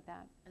 things like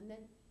that. And then,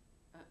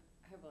 I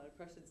have a lot of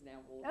questions now.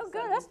 Oh,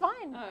 good, that's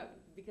fine.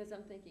 Because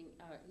I'm thinking,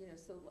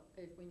 so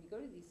when you go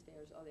to these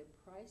fairs, are there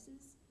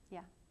prices?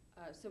 Yeah.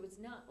 So it's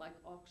not like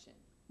auction.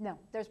 No,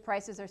 there's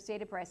prices, there's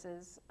stated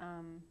prices. Do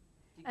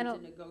you And get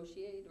to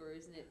negotiate, or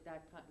isn't it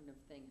that kind of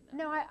thing?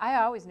 No,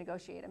 I always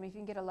negotiate. I mean, if you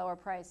can get a lower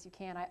price, you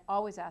can. I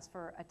always ask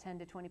for a 10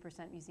 to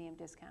 20% museum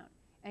discount.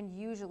 And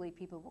usually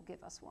people will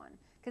give us one.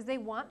 Because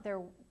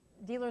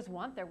dealers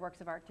want their works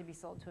of art to be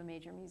sold to a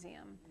major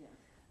museum.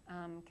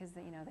 Yeah. Because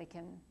they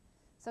can.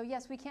 So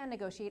yes, we can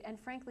negotiate. And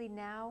frankly,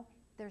 now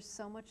there's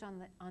so much on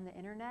the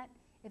internet.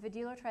 If a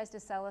dealer tries to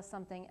sell us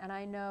something, and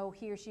I know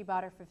he or she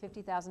bought it for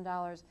 $50,000,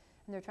 and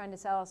they're trying to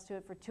sell us to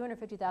it for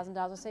 $250,000,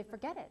 I'll say,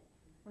 forget it.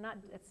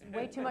 It's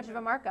way too much of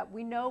a markup.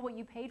 We know what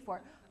you paid for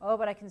it. Oh,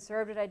 but I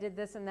conserved it, I did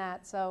this and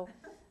that. So,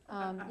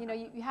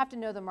 you have to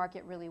know the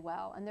market really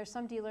well. And there's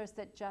some dealers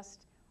that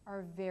just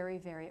are very,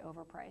 very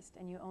overpriced,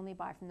 and you only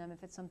buy from them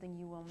if it's something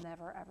you will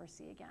never, ever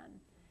see again.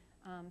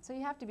 So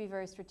you have to be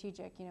very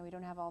strategic. We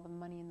don't have all the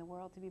money in the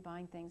world to be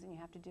buying things, and you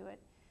have to do it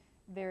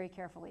very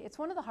carefully. It's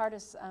one of the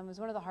hardest, it was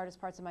one of the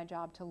hardest parts of my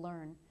job to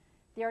learn.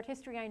 The art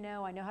history I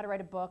know how to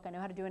write a book, I know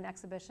how to do an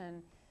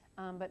exhibition,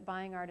 but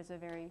buying art is a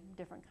very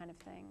different kind of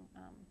thing.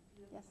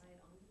 Yes? Buy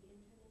it on the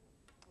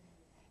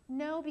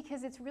internet? No,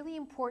 because it's really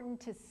important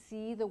to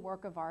see the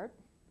work of art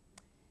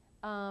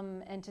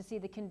and to see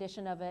the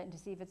condition of it and to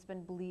see if it's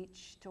been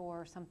bleached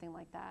or something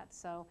like that.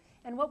 So,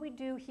 and what we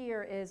do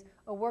here is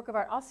a work of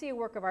art. I'll see a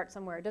work of art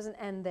somewhere. It doesn't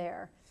end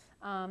there.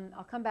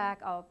 I'll come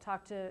back. I'll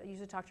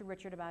usually talk to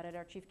Richard about it,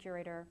 our chief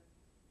curator,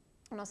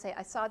 and I'll say,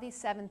 I saw these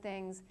 7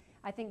 things.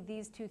 I think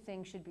these 2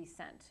 things should be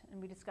sent.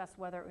 And we discuss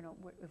whether,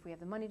 if we have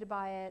the money to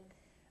buy it,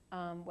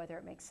 whether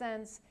it makes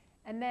sense.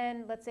 And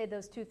then let's say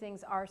those 2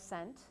 things are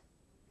sent.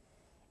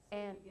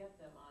 And You get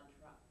them on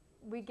truck.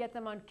 we get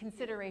them on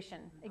consideration,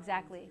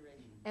 exactly.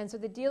 Consideration. And so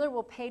the dealer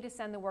will pay to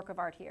send the work of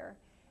art here.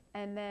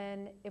 And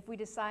then if we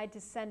decide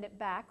to send it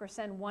back or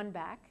send one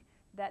back,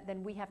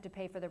 then we have to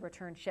pay for the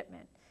return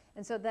shipment.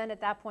 And so then at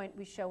that point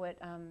we show it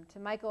to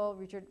Michael,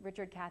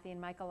 Richard, Kathy,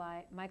 and Michael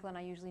and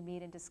I usually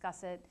meet and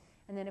discuss it.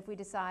 And then if we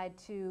decide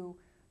to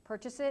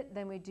purchase it,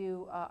 then we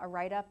do a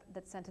write-up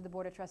that's sent to the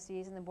Board of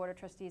Trustees, and the Board of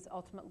Trustees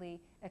ultimately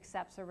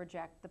accepts or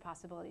rejects the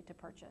possibility to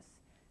purchase.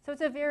 So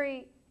it's a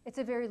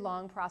very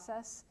long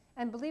process.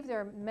 And believe there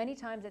are many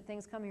times that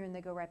things come here and they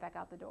go right back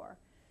out the door.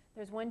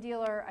 There's one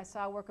dealer, I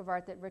saw a work of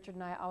art that Richard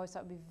and I always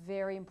thought would be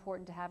very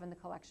important to have in the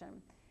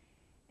collection.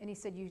 And he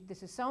said,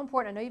 this is so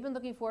important. I know you've been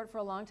looking for it for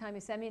a long time. He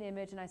sent me an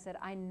image, and I said,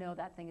 I know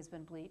that thing has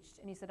been bleached.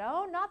 And he said,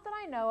 oh, not that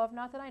I know of,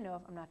 not that I know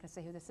of. I'm not going to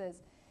say who this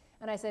is.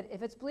 And I said,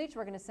 if it's bleached,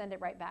 we're going to send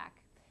it right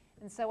back.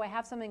 And so we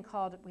have something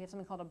called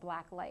a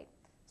black light.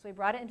 So we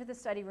brought it into the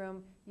study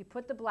room. You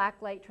put the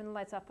black light, turn the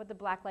lights off, put the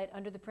black light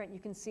under the print. You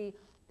can see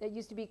it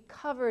used to be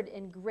covered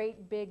in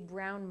great big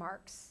brown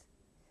marks,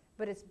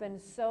 but it's been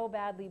so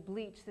badly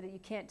bleached that you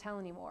can't tell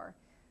anymore.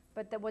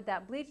 But what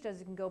that bleach does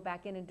is it can go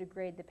back in and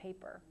degrade the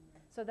paper.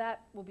 So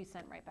that will be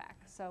sent right back.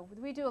 So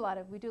we do a lot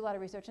of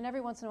research, and every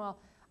once in a while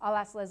I'll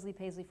ask Leslie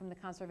Paisley from the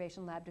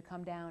Conservation Lab to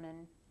come down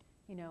and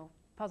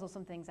puzzle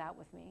some things out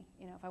with me,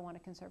 if I want a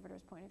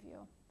conservator's point of view.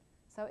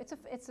 So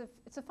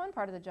it's a fun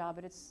part of the job,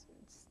 but it's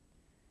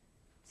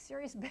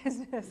serious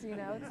business, So do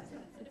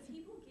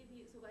people give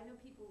you, so I know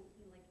people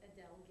like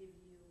Adele give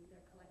you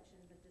their collection,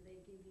 but do they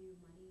give you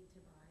money to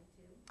buy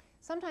too?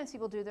 Sometimes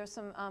people do. There's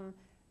some,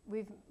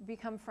 we've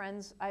become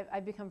friends,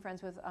 I've become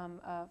friends with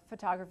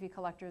photography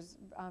collectors,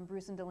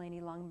 Bruce and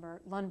Delaney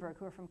Lundberg,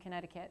 who are from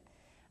Connecticut.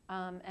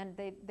 And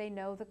they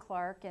know the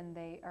Clarke, and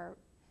they are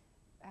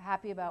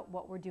happy about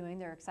what we're doing.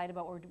 They're excited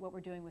about what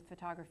we're doing with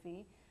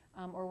photography.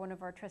 Or one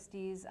of our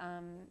trustees,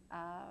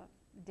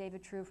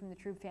 David True from the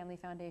True Family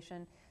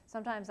Foundation.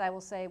 Sometimes I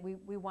will say,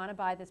 we want to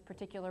buy this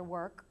particular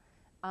work.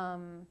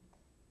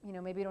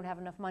 Maybe we don't have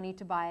enough money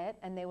to buy it,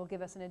 and they will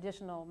give us an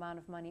additional amount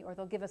of money, or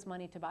they'll give us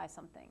money to buy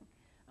something.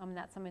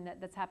 That's something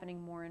that's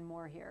happening more and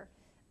more here.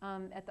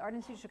 At the Art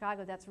Institute of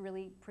Chicago, that's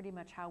really pretty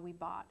much how we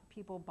bought.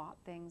 People bought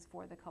things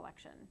for the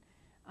collection,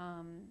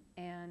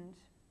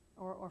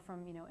 or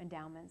from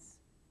endowments,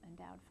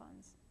 endowed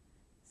funds.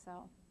 So.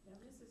 Now,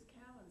 Mrs.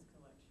 Callan's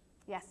collection.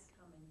 Yes. Is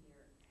coming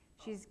here.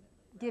 She's ultimately,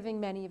 right? giving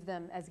many of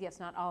them as gifts,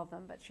 not all of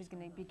them, but she's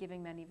going to be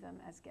giving many of them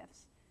as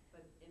gifts.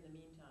 But in the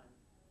meantime,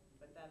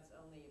 that's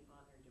only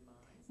upon her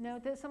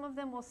demise. No, some of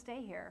them will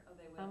stay here. Oh,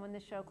 they will? When the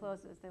show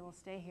closes, they will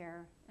stay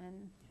here.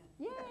 And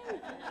yay!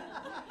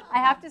 I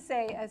have to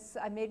say,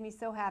 it made me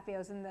so happy. I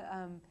was in the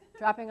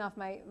dropping off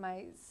my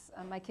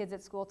kids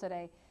at school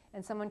today,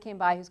 and someone came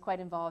by who's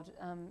quite involved.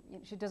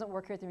 She doesn't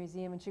work here at the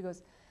museum, and she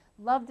goes,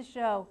 "Love the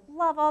show.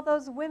 Love all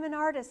those women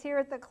artists here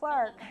at the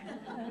Clarke."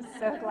 I was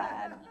so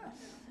glad.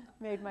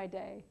 Made my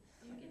day.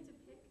 Do you get to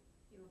pick?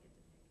 You don't get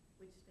to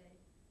pick which day?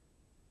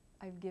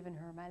 I've given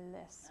her my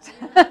list.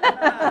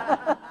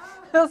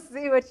 We'll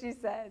see what she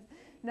says.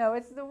 No,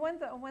 it's the one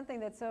thing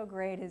that's so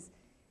great is,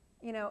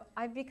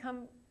 I've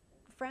become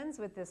friends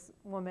with this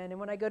woman, and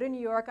when I go to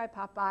New York, I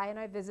pop by and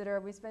I visit her.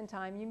 We spend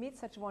time. You meet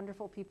such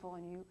wonderful people,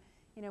 and you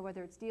know,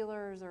 whether it's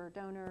dealers or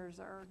donors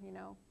or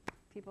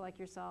people like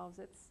yourselves.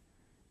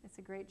 It's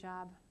a great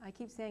job. I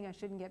keep saying I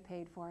shouldn't get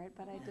paid for it,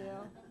 but I do.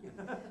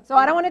 So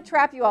I don't want to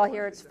trap you all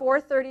here. It's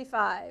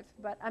 4:35,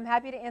 but I'm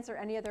happy to answer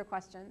any other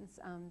questions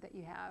that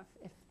you have.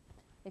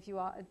 If you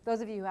all,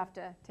 those of you who have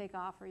to take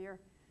off or you're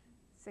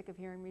sick of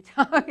hearing me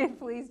talk,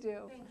 please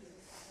do. Thank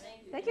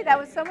you. Thank you. That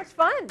was so much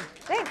fun.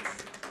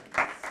 Thanks.